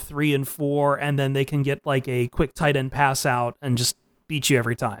 3 and 4, and then they can get a quick tight end pass out and just beat you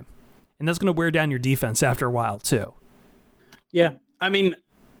every time, and that's going to wear down your defense after a while too. Yeah,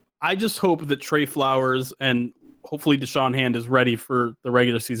 I just hope that Trey Flowers and hopefully Deshaun Hand is ready for the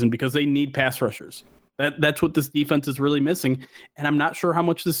regular season, because they need pass rushers. That's what this defense is really missing, and I'm not sure how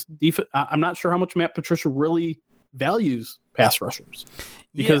much Matt Patricia really values pass rushers,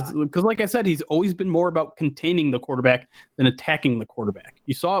 because like I said, he's always been more about containing the quarterback than attacking the quarterback.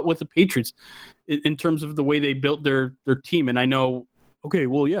 You saw it with the Patriots in terms of the way they built their team, and I know, okay,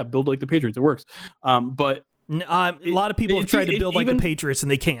 well, yeah, build like the Patriots, it works, but a lot of people have tried to build like the Patriots, and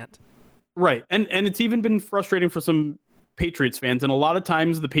they can't. Right, and it's even been frustrating for some Patriots fans, and a lot of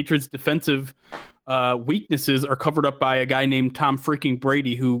times the Patriots' defensive weaknesses are covered up by a guy named Tom freaking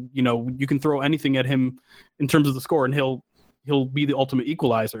Brady, who you can throw anything at him in terms of the score, and he'll be the ultimate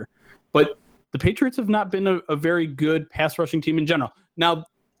equalizer. But the Patriots have not been a very good pass rushing team in general. Now,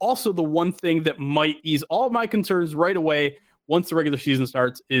 also the one thing that might ease all of my concerns right away once the regular season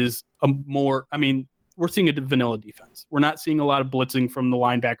starts is we're seeing a vanilla defense. We're not seeing a lot of blitzing from the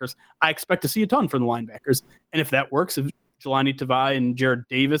linebackers. I expect to see a ton from the linebackers. And if that works, if Jelani Tavai and Jared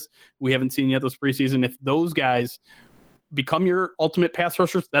Davis, we haven't seen yet this preseason, if those guys become your ultimate pass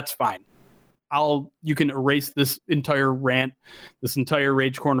rushers, that's fine. You can erase this entire rant, this entire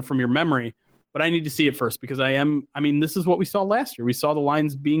rage corner from your memory, but I need to see it first, because this is what we saw last year. We saw the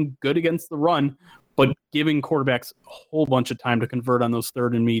Lions being good against the run, but giving quarterbacks a whole bunch of time to convert on those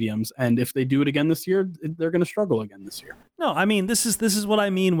 3rd and mediums. And if they do it again this year, they're going to struggle again this year. No, this is what I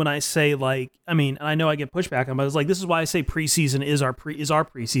mean when I say and I know I get pushback on, but it's this is why I say preseason is our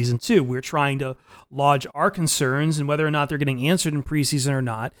preseason too. We're trying to lodge our concerns, and whether or not they're getting answered in preseason or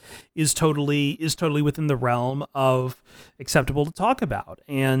not is totally within the realm of acceptable to talk about.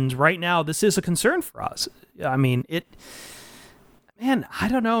 And right now, this is a concern for us. I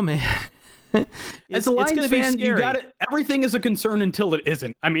don't know, man. As a Lions fan, you got it. Everything is a concern until it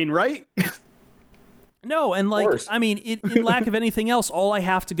isn't. Right? No, and I mean, in lack of anything else, all I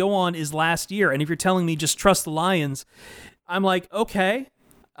have to go on is last year. And if you're telling me just trust the Lions, I'm like, okay,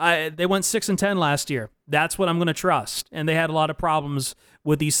 they went 6-10 last year. That's what I'm going to trust. And they had a lot of problems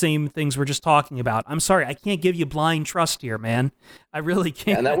with these same things we're just talking about. I'm sorry, I can't give you blind trust here, man. I really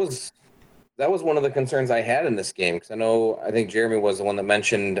can't. And that was one of the concerns I had in this game, because I think Jeremy was the one that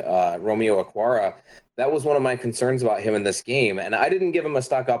mentioned Romeo Okwara. That was one of my concerns about him in this game. And I didn't give him a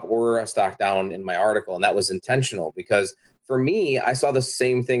stock up or a stock down in my article, and that was intentional, because for me, I saw the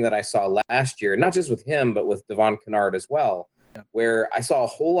same thing that I saw last year, not just with him, but with Devon Kennard as well, where I saw a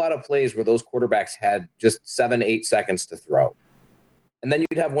whole lot of plays where those quarterbacks had just 7-8 seconds to throw. And then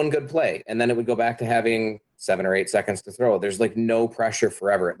you'd have one good play, and then it would go back to having 7 or 8 seconds to throw. There's like no pressure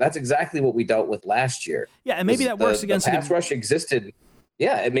forever. That's exactly what we dealt with last year. Yeah, and maybe that works against the pass rush existed.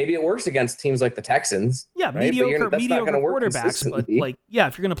 Yeah, maybe it works against teams like the Texans. Yeah, right? mediocre quarterbacks. But like, yeah,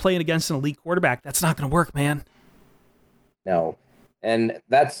 if you're going to play it against an elite quarterback, that's not going to work, man. No, and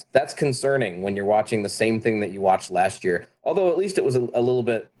that's concerning when you're watching the same thing that you watched last year. Although at least it was a little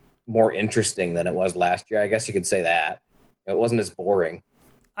bit more interesting than it was last year. I guess you could say that. It wasn't as boring.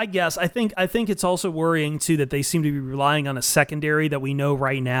 I guess. I think it's also worrying, too, that they seem to be relying on a secondary that we know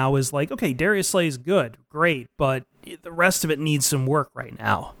right now is like, okay, Darius Slay is good, great, but the rest of it needs some work right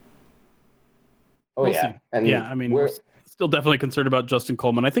now. Oh, yeah. And yeah, I mean, we're still definitely concerned about Justin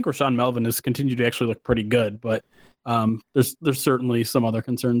Coleman. I think Rashaan Melvin has continued to actually look pretty good, but there's certainly some other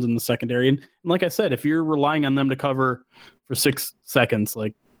concerns in the secondary. And like I said, if you're relying on them to cover for 6 seconds,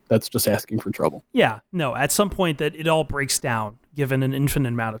 like, that's just asking for trouble. Yeah, no, at some point that it all breaks down, given an infinite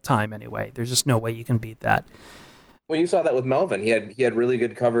amount of time anyway. There's just no way you can beat that. Well, you saw that with Melvin. He had really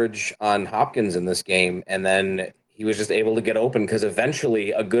good coverage on Hopkins in this game, and then he was just able to get open because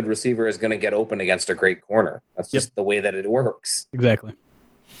eventually a good receiver is going to get open against a great corner. That's just the way that it works. Exactly.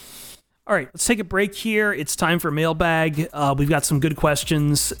 All right, let's take a break here. It's time for mailbag. We've got some good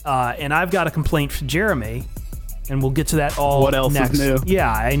questions, and I've got a complaint for Jeremy. And we'll get to that all What else next. is new?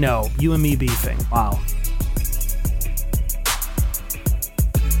 Yeah, I know. You and me beefing. Wow.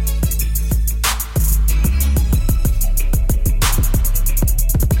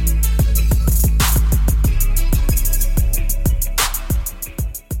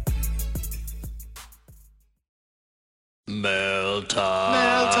 Mail time.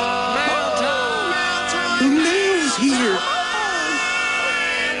 The mail's here.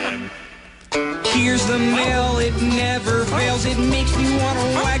 Here's the mail, it never fails. It makes me want to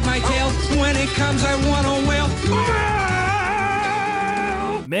wag my tail. When it comes, I want to wail.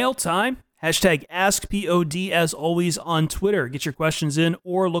 Mail time. Hashtag AskPOD as always on Twitter. Get your questions in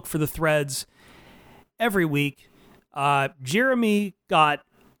or look for the threads every week. Jeremy got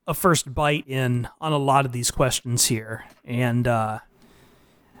a first bite in on a lot of these questions here. And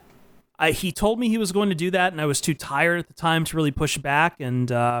he told me he was going to do that, and I was too tired at the time to really push back.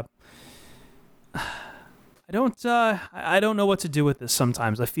 And I don't know what to do with this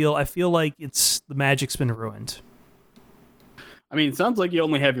sometimes. I feel like the magic's been ruined. I mean, it sounds like you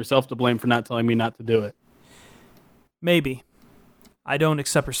only have yourself to blame for not telling me not to do it. Maybe. I don't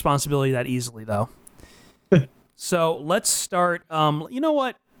accept responsibility that easily, though. So let's start. You know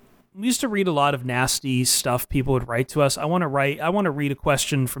what? We used to read a lot of nasty stuff people would write to us. I want to read a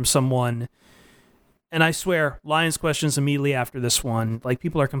question from someone, and I swear, Lions questions immediately after this one. Like,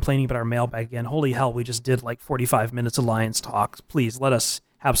 people are complaining about our mailbag again. Holy hell, we just did like 45 minutes of Lions talk. Please, let us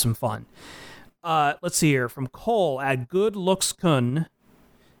have some fun. Let's see here. From Cole at Good Looks Kun,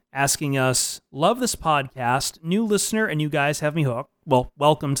 asking us, love this podcast. New listener, and you guys have me hooked. Well,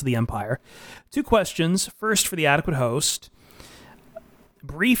 welcome to the Empire. 2 questions. First, for the adequate host.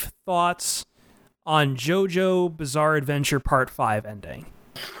 Brief thoughts on JoJo Bizarre Adventure Part 5 ending.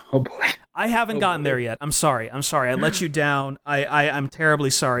 Oh, boy. I haven't gotten there yet. I'm sorry. I let you down. I'm terribly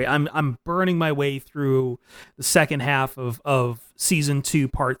sorry. I'm burning my way through the second half of season 2,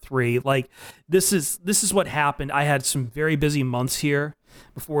 part 3. Like, this is what happened. I had some very busy months here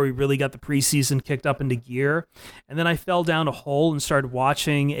before we really got the preseason kicked up into gear. And then I fell down a hole and started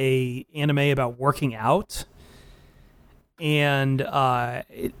watching a anime about working out. And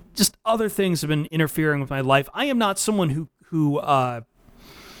just other things have been interfering with my life. I am not someone who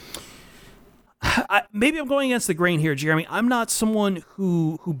maybe I'm going against the grain here, Jeremy. I'm not someone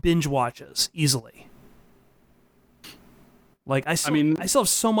who binge watches easily. Like, I still have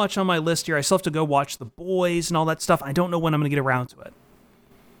so much on my list here. I still have to go watch The Boys and all that stuff. I don't know when I'm going to get around to it.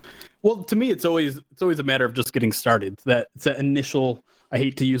 Well, to me, it's always a matter of just getting started. It's that initial, I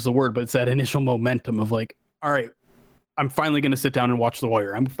hate to use the word, but it's that initial momentum of like, all right, I'm finally going to sit down and watch The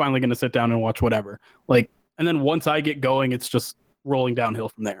Wire. I'm finally going to sit down and watch whatever. Like, and then once I get going, it's just rolling downhill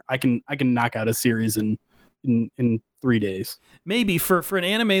from there. I can knock out a series in 3 days. Maybe for an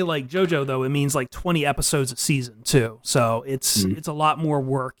anime like JoJo though, it means like 20 episodes a season too. So it's a lot more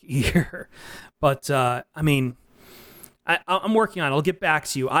work here. But I mean, I'm working on it. I'll get back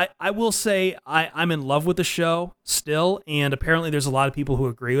to you. I will say I'm in love with the show still, and apparently there's a lot of people who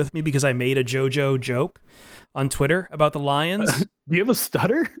agree with me because I made a JoJo joke on Twitter about the Lions. Do you have a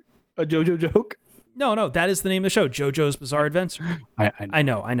stutter? A JoJo joke? No, that is the name of the show, JoJo's Bizarre Adventure. I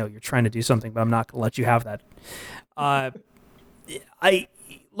know. You're trying to do something, but I'm not going to let you have that.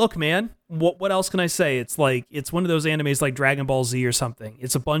 Look, man, what else can I say? It's like, it's one of those animes like Dragon Ball Z or something.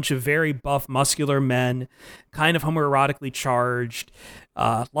 It's a bunch of very buff, muscular men, kind of homoerotically charged,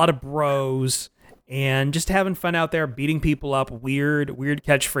 a lot of bros, and just having fun out there, beating people up, weird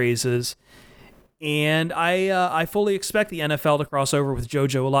catchphrases. And I fully expect the NFL to cross over with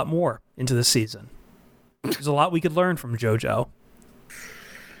JoJo a lot more into this season. There's a lot we could learn from JoJo.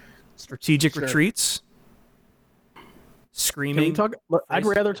 Strategic retreats. Screaming. Can we talk? I'd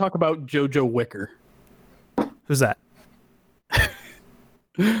rather talk about JoJo Wicker. Who's that?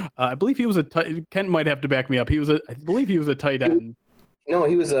 I believe he was Kent might have to back me up. I believe he was a tight end. No,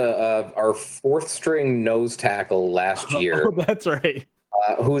 he was our fourth string nose tackle last year. Oh, that's right.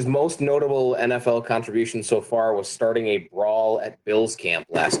 Whose most notable NFL contribution so far was starting a brawl at Bills camp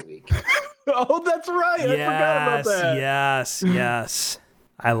last week. Oh, that's right. I forgot about that. Yes.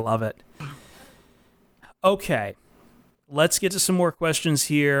 I love it. Okay. Let's get to some more questions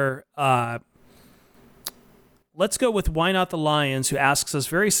here. Let's go with Why Not the Lions, who asks us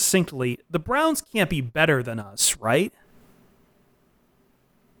very succinctly, the Browns can't be better than us, right?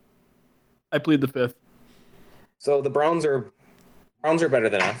 I plead the fifth. So the Browns are better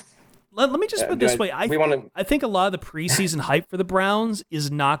than us. Let me just put it this way. I think a lot of the preseason hype for the Browns is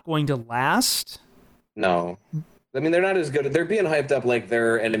not going to last. No. I mean, they're not as good. They're being hyped up like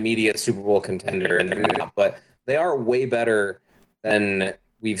they're an immediate Super Bowl contender, and they're not, but they are way better than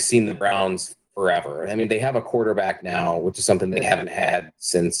we've seen the Browns forever. I mean, they have a quarterback now, which is something they haven't had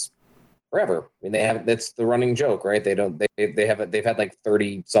since forever. I mean, that's the running joke, right? They've had like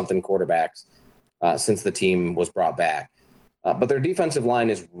 30 something quarterbacks since the team was brought back. But their defensive line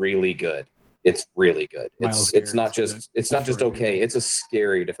is really good. It's really good. It's not just okay. It's a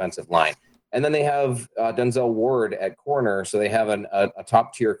scary defensive line. And then they have Denzel Ward at corner, so they have a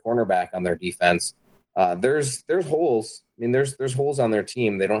top tier cornerback on their defense. There's holes. I mean, there's holes on their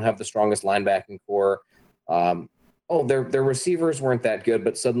team. They don't have the strongest linebacking core. Their receivers weren't that good,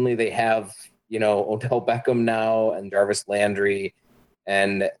 but suddenly they have Odell Beckham now and Jarvis Landry,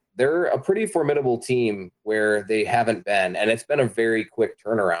 and they're a pretty formidable team where they haven't been, and it's been a very quick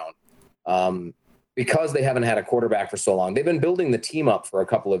turnaround because they haven't had a quarterback for so long. They've been building the team up for a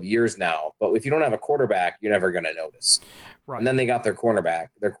couple of years now, but if you don't have a quarterback, you're never going to notice. Right. And then they got their quarterback,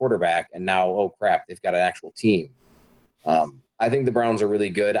 and now, oh crap, they've got an actual team. I think the Browns are really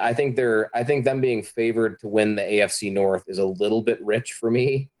good. I think them being favored to win the AFC North is a little bit rich for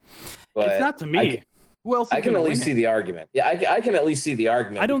me. But it's not to me. Who else? I can at least see the argument. Yeah, I can at least see the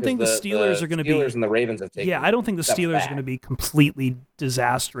argument. I don't think the Steelers are going to be. Steelers and the Ravens have taken. Yeah, I don't think the Steelers are going to be completely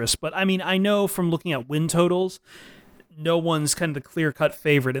disastrous. But I mean, I know from looking at win totals, no one's kind of the clear-cut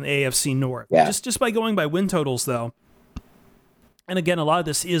favorite in the AFC North. Yeah. Just by going by win totals, though. And again, a lot of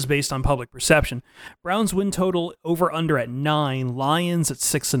this is based on public perception. Browns win total over under at 9, Lions at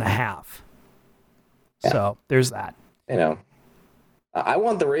 6.5. Yeah. So there's that. I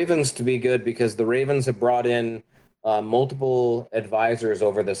want the Ravens to be good because the Ravens have brought in multiple advisors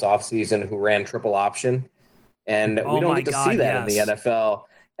over this offseason who ran triple option. And we don't get to see that in the NFL.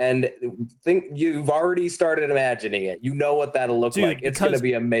 And think you've already started imagining it. You know what that'll look like. It's going to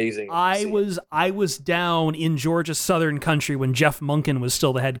be amazing. I was down in Georgia Southern Country when Jeff Monken was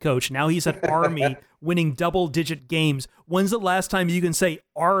still the head coach. Now he's at Army winning double-digit games. When's the last time you can say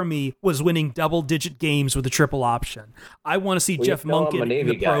Army was winning double-digit games with a triple option? I want to see Jeff Monken in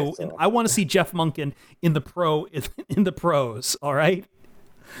the pro. So. I want to see Jeff Monken in the pros. All right.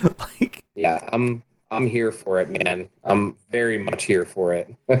 I'm here for it, man. I'm very much here for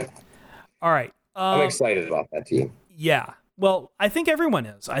it. All right. I'm excited about that team. Yeah. Well, I think everyone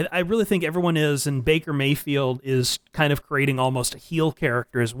is. I really think everyone is, and Baker Mayfield is kind of creating almost a heel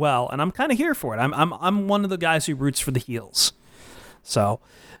character as well, and I'm kind of here for it. I'm one of the guys who roots for the heels. So,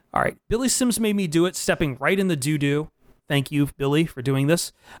 all right. Billy Sims made me do it, stepping right in the doo-doo. Thank you, Billy, for doing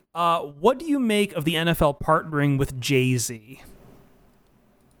this. What do you make of the NFL partnering with Jay-Z?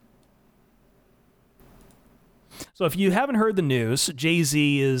 So if you haven't heard the news,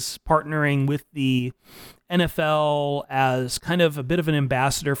 Jay-Z is partnering with the NFL as kind of a bit of an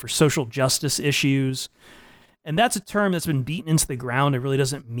ambassador for social justice issues. And that's a term that's been beaten into the ground. It really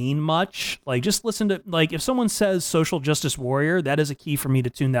doesn't mean much. Like, just listen to, like, if someone says social justice warrior, that is a key for me to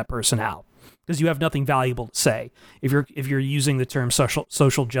tune that person out, because you have nothing valuable to say if you're using the term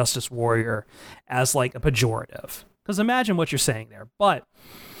social justice warrior as like a pejorative. Because imagine what you're saying there. But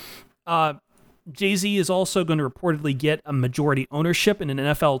Jay-Z is also going to reportedly get a majority ownership in an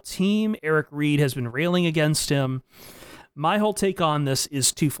NFL team. Eric Reed has been railing against him. My whole take on this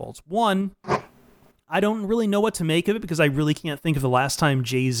is twofold. One, I don't really know what to make of it, because I really can't think of the last time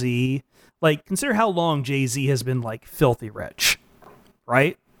Jay-Z, like, consider how long Jay-Z has been like filthy rich,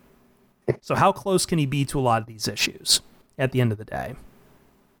 right? So how close can he be to a lot of these issues at the end of the day?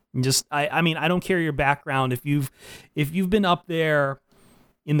 And just, I mean, I don't care your background. If you've been up there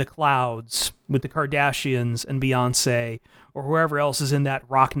in the clouds with the Kardashians and Beyonce or whoever else is in that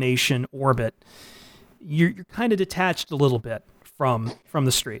Rock Nation orbit, you're kind of detached a little bit from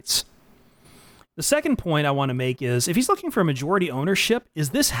the streets. The second point I want to make is, if he's looking for majority ownership,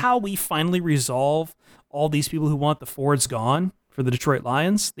 is this how we finally resolve all these people who want the Fords gone for the Detroit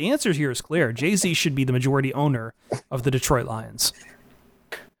Lions? The answer here is clear. Jay-Z should be the majority owner of the Detroit Lions.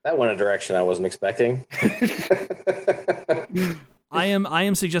 That went a direction I wasn't expecting. I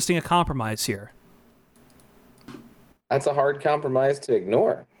am suggesting a compromise here. That's a hard compromise to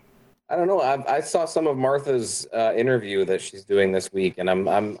ignore. I don't know. I saw some of Martha's interview that she's doing this week, and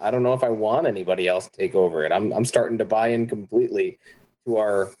I don't know if I want anybody else to take over it. I'm starting to buy in completely to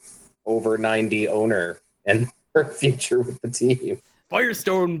our over 90 owner and her future with the team.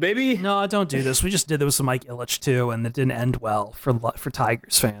 Firestone, baby. No, don't do this. We just did this with Mike Ilitch too, and it didn't end well for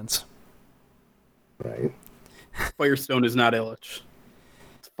Tigers fans. Right. Firestone is not Ilitch.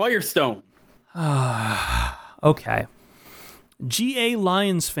 It's Firestone. Okay. GA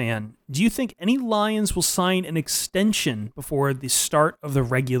Lions fan, do you think any Lions will sign an extension before the start of the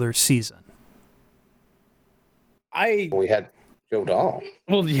regular season? We had Joe Dahl.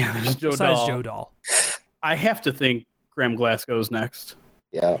 Well, yeah, there's Joe Besides Dahl. Joe Dahl. I have to think Graham Glasgow's next.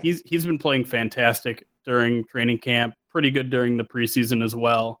 Yeah. He's been playing fantastic during training camp, pretty good during the preseason as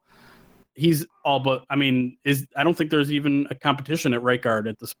well. He's all but, I mean, I don't think there's even a competition at right guard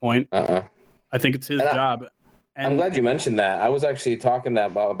at this point. I think it's his job. And I'm glad you mentioned that. I was actually talking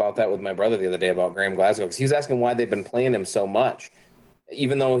about that with my brother the other day about Graham Glasgow, because he was asking why they've been playing him so much,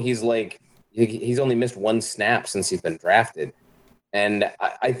 even though he's only missed one snap since he's been drafted. And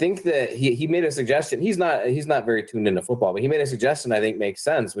I think that he made a suggestion. He's not very tuned into football, but he made a suggestion I think makes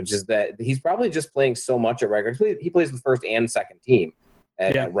sense, which is that he's probably just playing so much at right guard. He plays the first and second team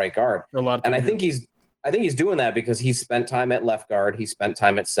at right guard, and I think he's doing that because he's spent time at left guard. He spent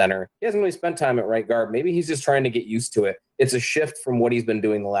time at center. He hasn't really spent time at right guard. Maybe he's just trying to get used to it. It's a shift from what he's been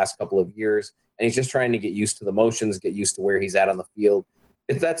doing the last couple of years, and he's just trying to get used to the motions, get used to where he's at on the field.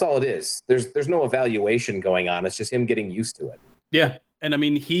 That's all it is. There's no evaluation going on. It's just him getting used to it. Yeah, and I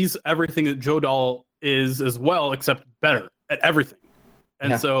mean, he's everything that Joe Dahl is as well, except better at everything.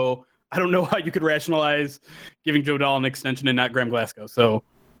 And so I don't know how you could rationalize giving Joe Dahl an extension and not Graham Glasgow. So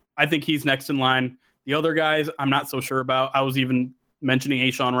I think he's next in line. The other guys, I'm not so sure about. I was even mentioning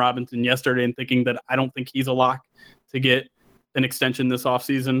A'Shawn Robinson yesterday and thinking that I don't think he's a lock to get an extension this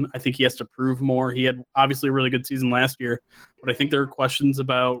offseason. I think he has to prove more. He had obviously a really good season last year, but I think there are questions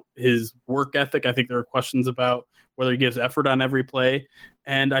about his work ethic. I think there are questions about whether he gives effort on every play.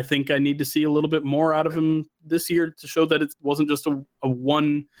 And I think I need to see a little bit more out of him this year to show that it wasn't just a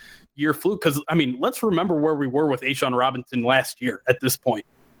 1 year fluke. Because, I mean, let's remember where we were with A'Shawn Robinson last year at this point.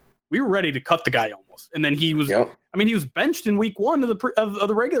 We were ready to cut the guy almost. And then he was, he was benched in week 1 of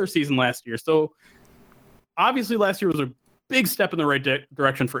the regular season last year. So obviously last year was a big step in the right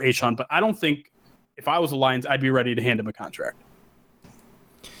direction for A'Shawn, but I don't think if I was the Lions, I'd be ready to hand him a contract.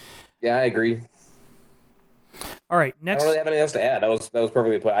 Yeah, I agree. All right, next. I don't really have anything else to add. That was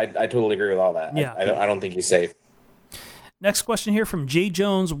perfectly put. I totally agree with all that. Yeah. I don't think he's safe. Next question here from J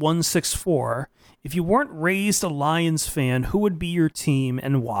Jones 164. If you weren't raised a Lions fan, who would be your team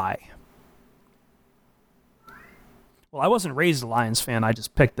and why? Well, I wasn't raised a Lions fan. I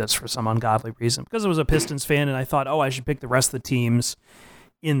just picked this for some ungodly reason because I was a Pistons fan and I thought, I should pick the rest of the teams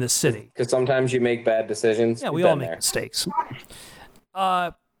in the city. Because sometimes you make bad decisions. Yeah, we all make mistakes.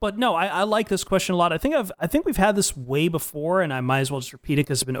 But no, I like this question a lot. I think we've had this way before, and I might as well just repeat it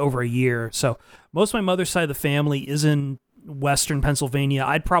because it's been over a year. So most of my mother's side of the family is in Western Pennsylvania.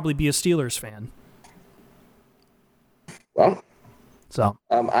 I'd probably be a Steelers fan. Well, so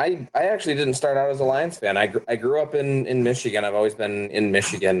I actually didn't start out as a Lions fan. I grew up in Michigan. I've always been in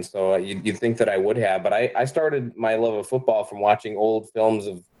Michigan, so you'd think that I would have. But I started my love of football from watching old films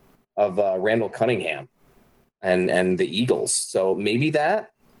of Randall Cunningham and the Eagles. So maybe that.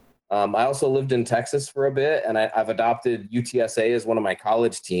 I also lived in Texas for a bit, and I've adopted UTSA as one of my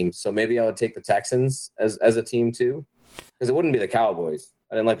college teams. So maybe I would take the Texans as a team too, because it wouldn't be the Cowboys.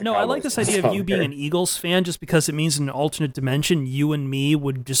 I didn't like the No, Cowboys. I like this idea of you being an Eagles fan just because it means in an alternate dimension, you and me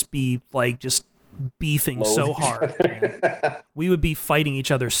would just be like just beefing so hard. Man. We would be fighting each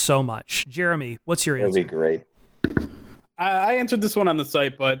other so much. Jeremy, what's your answer? That'd be great. I answered this one on the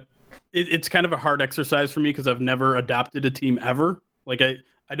site, but it's kind of a hard exercise for me because I've never adopted a team ever. Like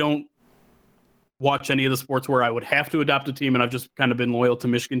I don't watch any of the sports where I would have to adopt a team, and I've just kind of been loyal to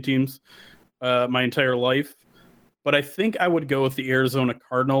Michigan teams my entire life. But I think I would go with the Arizona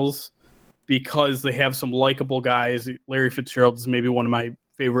Cardinals because they have some likable guys. Larry Fitzgerald is maybe one of my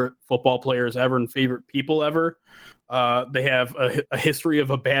favorite football players ever and favorite people ever. They have a history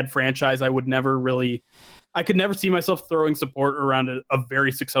of a bad franchise. I could never see myself throwing support around a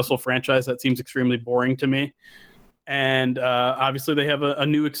very successful franchise. That seems extremely boring to me. And obviously they have a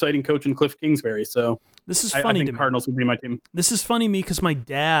new exciting coach in Cliff Kingsbury. So this is funny I think to me. Cardinals would be my team. This is funny to me because my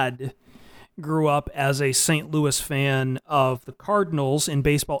dad grew up as a St. Louis fan of the Cardinals in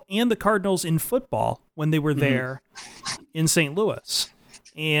baseball and the Cardinals in football when they were there in St. Louis.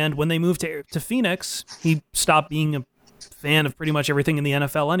 And when they moved to Phoenix, he stopped being a fan of pretty much everything in the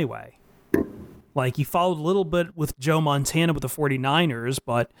NFL anyway. Like, he followed a little bit with Joe Montana with the 49ers,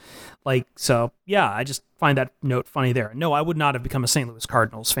 but, like, so, yeah, I just find that note funny there. No, I would not have become a St. Louis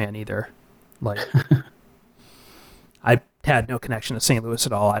Cardinals fan either. Like, I had no connection to St. Louis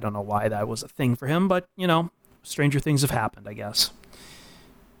at all. I don't know why that was a thing for him, but, you know, stranger things have happened, I guess.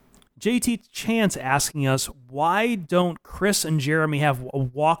 JT Chance asking us, why don't Chris and Jeremy have a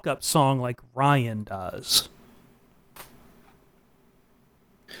walk-up song like Ryan does?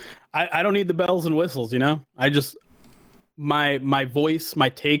 I don't need the bells and whistles, you know? I just my voice, my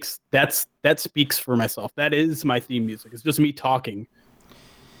takes, that speaks for myself. That is my theme music. It's just me talking.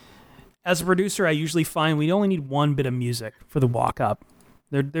 As a producer, I usually find we only need one bit of music for the walk-up.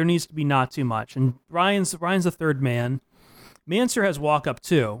 There needs to be not too much. And Ryan's the third man. Manser has walk-up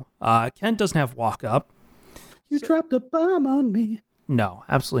too. Kent doesn't have walk-up. You dropped a bomb on me. No,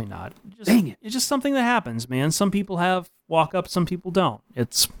 absolutely not. Dang it. It's just something that happens, man. Some people have walk-up, some people don't.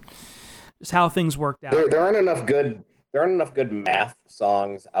 It's just how things worked out. There aren't enough good math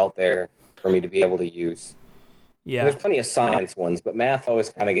songs out there for me to be able to use. Yeah. There's plenty of science ones, but math always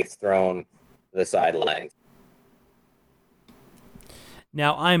kind of gets thrown to the sidelines.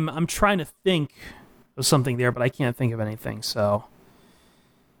 Now I'm trying to think of something there, but I can't think of anything. So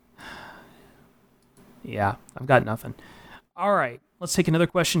yeah, I've got nothing. All right, let's take another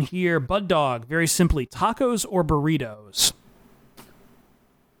question here. Bud Dog, very simply, tacos or burritos?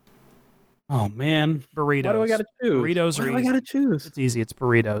 Oh man, Burritos. Why do I gotta choose? Burritos Why are do I easy. gotta choose? It's easy. It's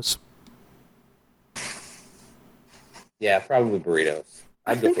burritos. Yeah, probably burritos.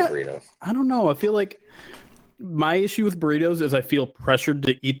 I'd go for burritos. I don't know. I feel like my issue with burritos is I feel pressured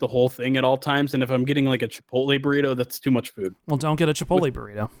to eat the whole thing at all times, and if I'm getting like a Chipotle burrito, that's too much food. Well, don't get a Chipotle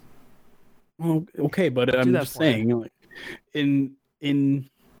burrito. Well, okay, but I'm just saying, like, in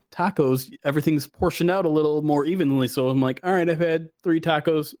tacos, everything's portioned out a little more evenly. So I'm like, all right, I've had 3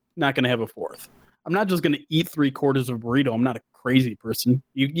 tacos, not gonna have a 4th. I'm not just gonna eat 3/4 of a burrito. I'm not a crazy person.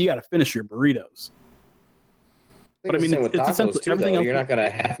 You got to finish your burritos. But I mean, with it's tacos essentially too, everything though. else. You're not gonna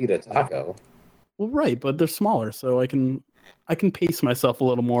half eat a taco. Well, right, but they're smaller, so I can pace myself a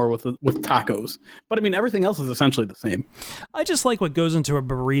little more with tacos. But I mean, everything else is essentially the same. I just like what goes into a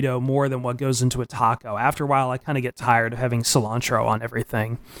burrito more than what goes into a taco. After a while, I kind of get tired of having cilantro on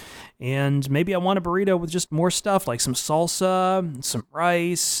everything. And maybe I want a burrito with just more stuff, like some salsa, some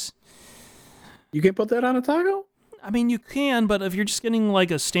rice. You can't put that on a taco? I mean, you can, but if you're just getting like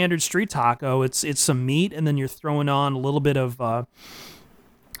a standard street taco, it's some meat, and then you're throwing on a little bit of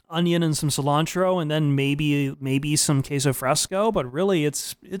onion and some cilantro, and then maybe some queso fresco. But really,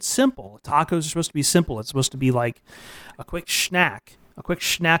 it's simple. Tacos are supposed to be simple. It's supposed to be like a quick snack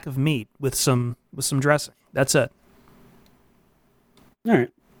of meat with some dressing. That's it. All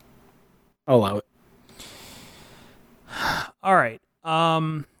right, I'll allow it. All right.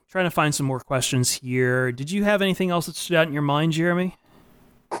 Trying to find some more questions here. Did you have anything else that stood out in your mind, Jeremy?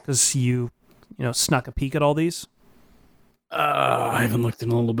 Because you snuck a peek at all these. I haven't looked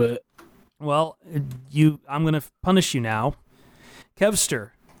in a little bit. Well, I'm going to punish you now.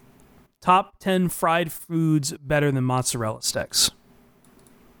 Kevster, top 10 fried foods better than mozzarella sticks.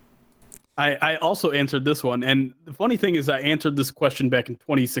 I also answered this one, and the funny thing is I answered this question back in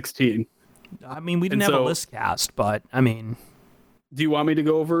 2016. I mean, we didn't have a list cast, but I mean... Do you want me to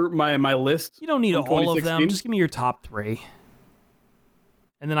go over my list? You don't need all of them. Just give me your top 3.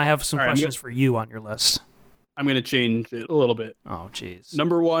 And then I have some questions for you on your list. I'm going to change it a little bit. Oh, jeez.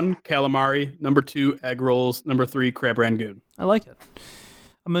 Number 1, calamari. Number 2, egg rolls. Number 3, crab rangoon. I like it.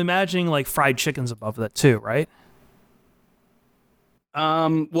 I'm imagining like fried chickens above that too, right?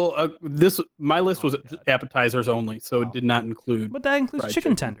 Well, my list was appetizers only, so it did not include. But that includes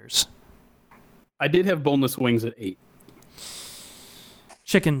chicken tenders. I did have boneless wings at 8.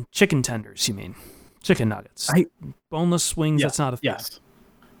 Chicken tenders, you mean? Chicken nuggets. Boneless wings. That's not a thing. Yes,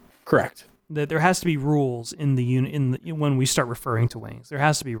 correct. There has to be rules in the when we start referring to wings. There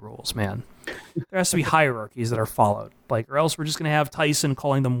has to be rules, man. There has to be hierarchies that are followed, or else we're just gonna have Tyson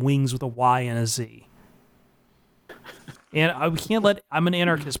calling them wings with a Y and a Z. And we can't let. I'm an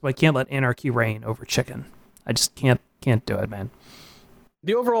anarchist, but I can't let anarchy reign over chicken. I just can't do it, man.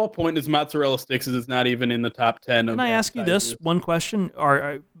 The overall point is mozzarella sticks is not even in the top 10. Can I ask you this one question?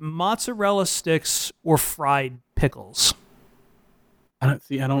 Are mozzarella sticks or fried pickles? I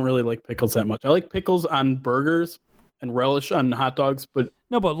don't really like pickles that much. I like pickles on burgers and relish on hot dogs, but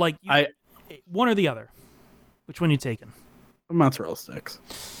one or the other. Which one are you taking? Mozzarella sticks.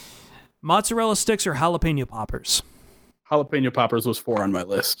 Mozzarella sticks or jalapeno poppers? Jalapeno poppers was 4 on my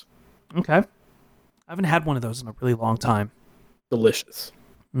list. Okay. I haven't had one of those in a really long time. Delicious.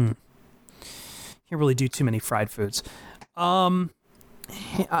 Can't really do too many fried foods.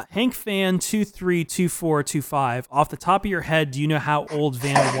 Hank Fan 232425. Off the top of your head, do you know how old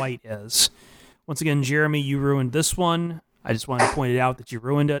Van White is? Once again, Jeremy, you ruined this one. I just wanted to point it out that you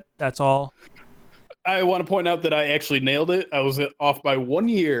ruined it. That's all. I want to point out that I actually nailed it. I was off by 1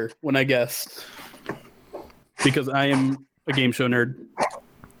 year when I guessed, because I am a game show nerd.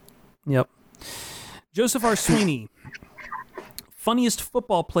 Yep. Joseph R. Sweeney. Funniest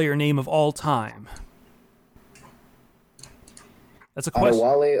football player name of all time. That's a question.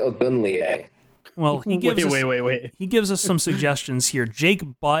 Adewale Ogunleye. Well, he gives wait. He gives us some suggestions here. Jake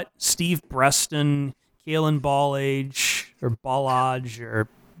Butt, Steve Breston, Kalen Ballage, or Ballage, or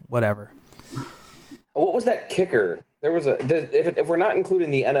whatever. What was that kicker? There was if we're not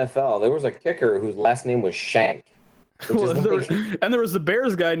including the NFL, there was a kicker whose last name was Shank. And there was the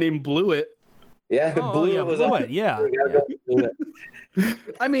Bears guy named Blewett. Yeah, Blewett, yeah.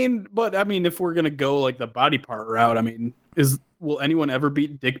 I mean, if we're gonna go like the body part route, will anyone ever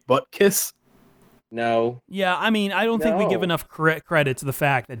beat Dick Butkus? No. Yeah, I don't think we give enough credit to the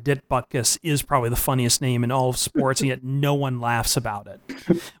fact that Dick Butkus is probably the funniest name in all of sports, and yet no one laughs about it.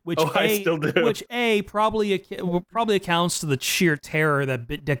 Which I still do. Which probably accounts to the sheer terror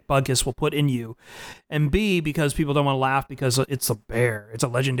that Dick Butkus will put in you, and B, because people don't want to laugh because it's a bear. It's a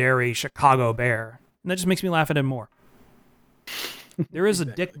legendary Chicago bear, and that just makes me laugh at him more. There is a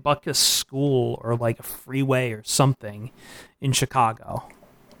Dick Butkus school or like a freeway or something in Chicago.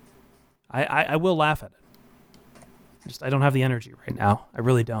 I will laugh at it. I don't have the energy right now. I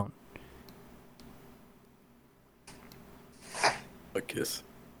really don't. Butkus.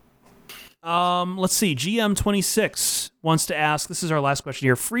 Let's see. GM26 wants to ask, this is our last question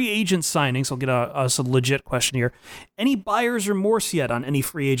here. Free agent signings. I'll get us a legit question here. Any buyer's remorse yet on any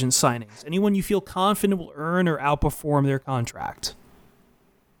free agent signings? Anyone you feel confident will earn or outperform their contract?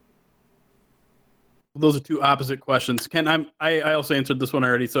 Those are two opposite questions. Ken, I also answered this one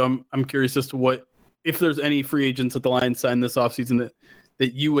already, so I'm curious as to if there's any free agents that the Lions signed this offseason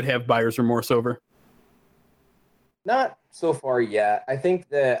that you would have buyer's remorse over. Not so far yet. I think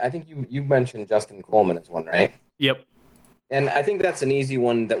you mentioned Justin Coleman as one, right? Yep. And I think that's an easy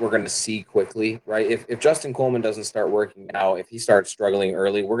one that we're going to see quickly, right? If Justin Coleman doesn't start working out, if he starts struggling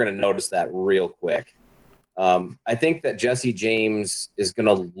early, we're going to notice that real quick. I think that Jesse James is going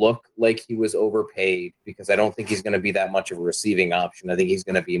to look like he was overpaid because I don't think he's going to be that much of a receiving option. I think he's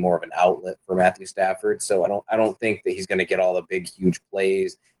going to be more of an outlet for Matthew Stafford. So I don't think that he's going to get all the big, huge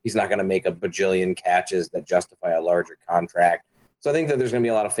plays. He's not going to make a bajillion catches that justify a larger contract. So I think that there's going to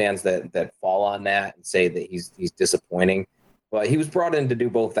be a lot of fans that fall on that and say that he's disappointing. But he was brought in to do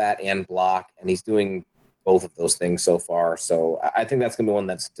both that and block, and he's doing both of those things so far. So I think that's going to be one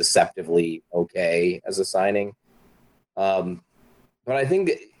that's deceptively okay as a signing. But I think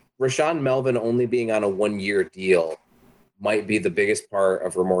Rashaan Melvin only being on a 1-year deal might be the biggest part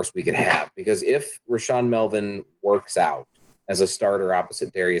of remorse we could have, because if Rashaan Melvin works out as a starter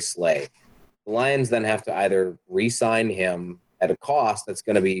opposite Darius Slay, the Lions then have to either re-sign him at a cost that's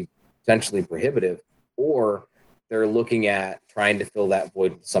going to be potentially prohibitive, or they're looking at trying to fill that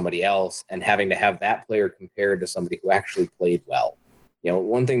void with somebody else and having to have that player compared to somebody who actually played well. You know,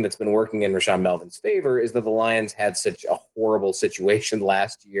 one thing that's been working in Rashaan Melvin's favor is that the Lions had such a horrible situation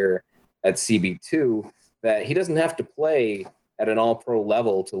last year at CB2 that he doesn't have to play at an all-pro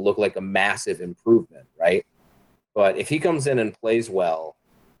level to look like a massive improvement, right? But if he comes in and plays well,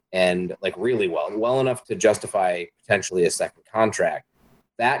 and like really well enough to justify potentially a second contract.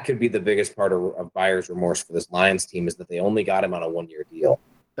 That could be the biggest part of buyer's remorse for this Lions team, is that they only got him on a 1-year deal.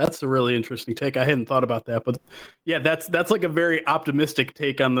 That's a really interesting take. I hadn't thought about that, but yeah, that's like a very optimistic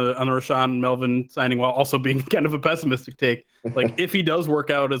take on the Rashaan Melvin signing, while also being kind of a pessimistic take. Like if he does work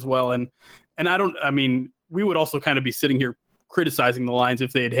out as well, and we would also kind of be sitting here criticizing the Lions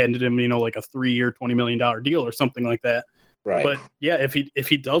if they had handed him, like a 3-year, $20 million deal or something like that. Right. But yeah, if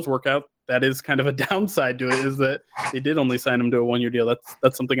he does work out, that is kind of a downside to it, is that they did only sign him to a 1-year deal.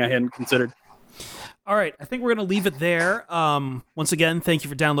 That's something I hadn't considered. All right, I think we're going to leave it there. Once again, thank you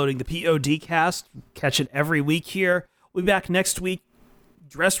for downloading the PODcast. Catch it every week here. We'll be back next week,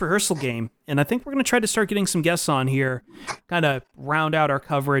 dress rehearsal game, and I think we're going to try to start getting some guests on here, kind of round out our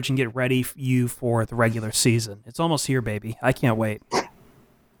coverage and get ready for you for the regular season. It's almost here, baby. I can't wait.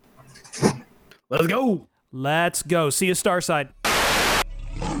 Let's go. Let's go. See you, Starside.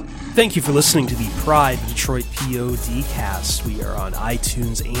 Thank you for listening to the Pride Detroit PODcast. We are on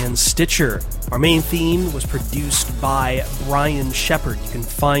iTunes and Stitcher. Our main theme was produced by Brian Shepard. You can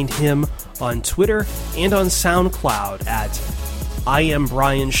find him on Twitter and on SoundCloud at I am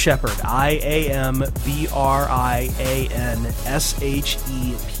Brian Shepard.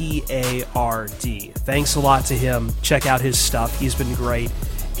 IamBrianShepard. Thanks a lot to him. Check out his stuff. He's been great.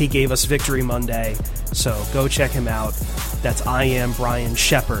 He gave us Victory Monday, so go check him out. That's I Am Brian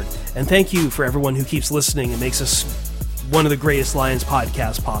Shepard. And thank you for everyone who keeps listening and makes us one of the greatest Lions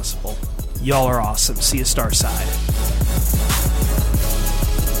podcasts possible. Y'all are awesome. See you, Starside.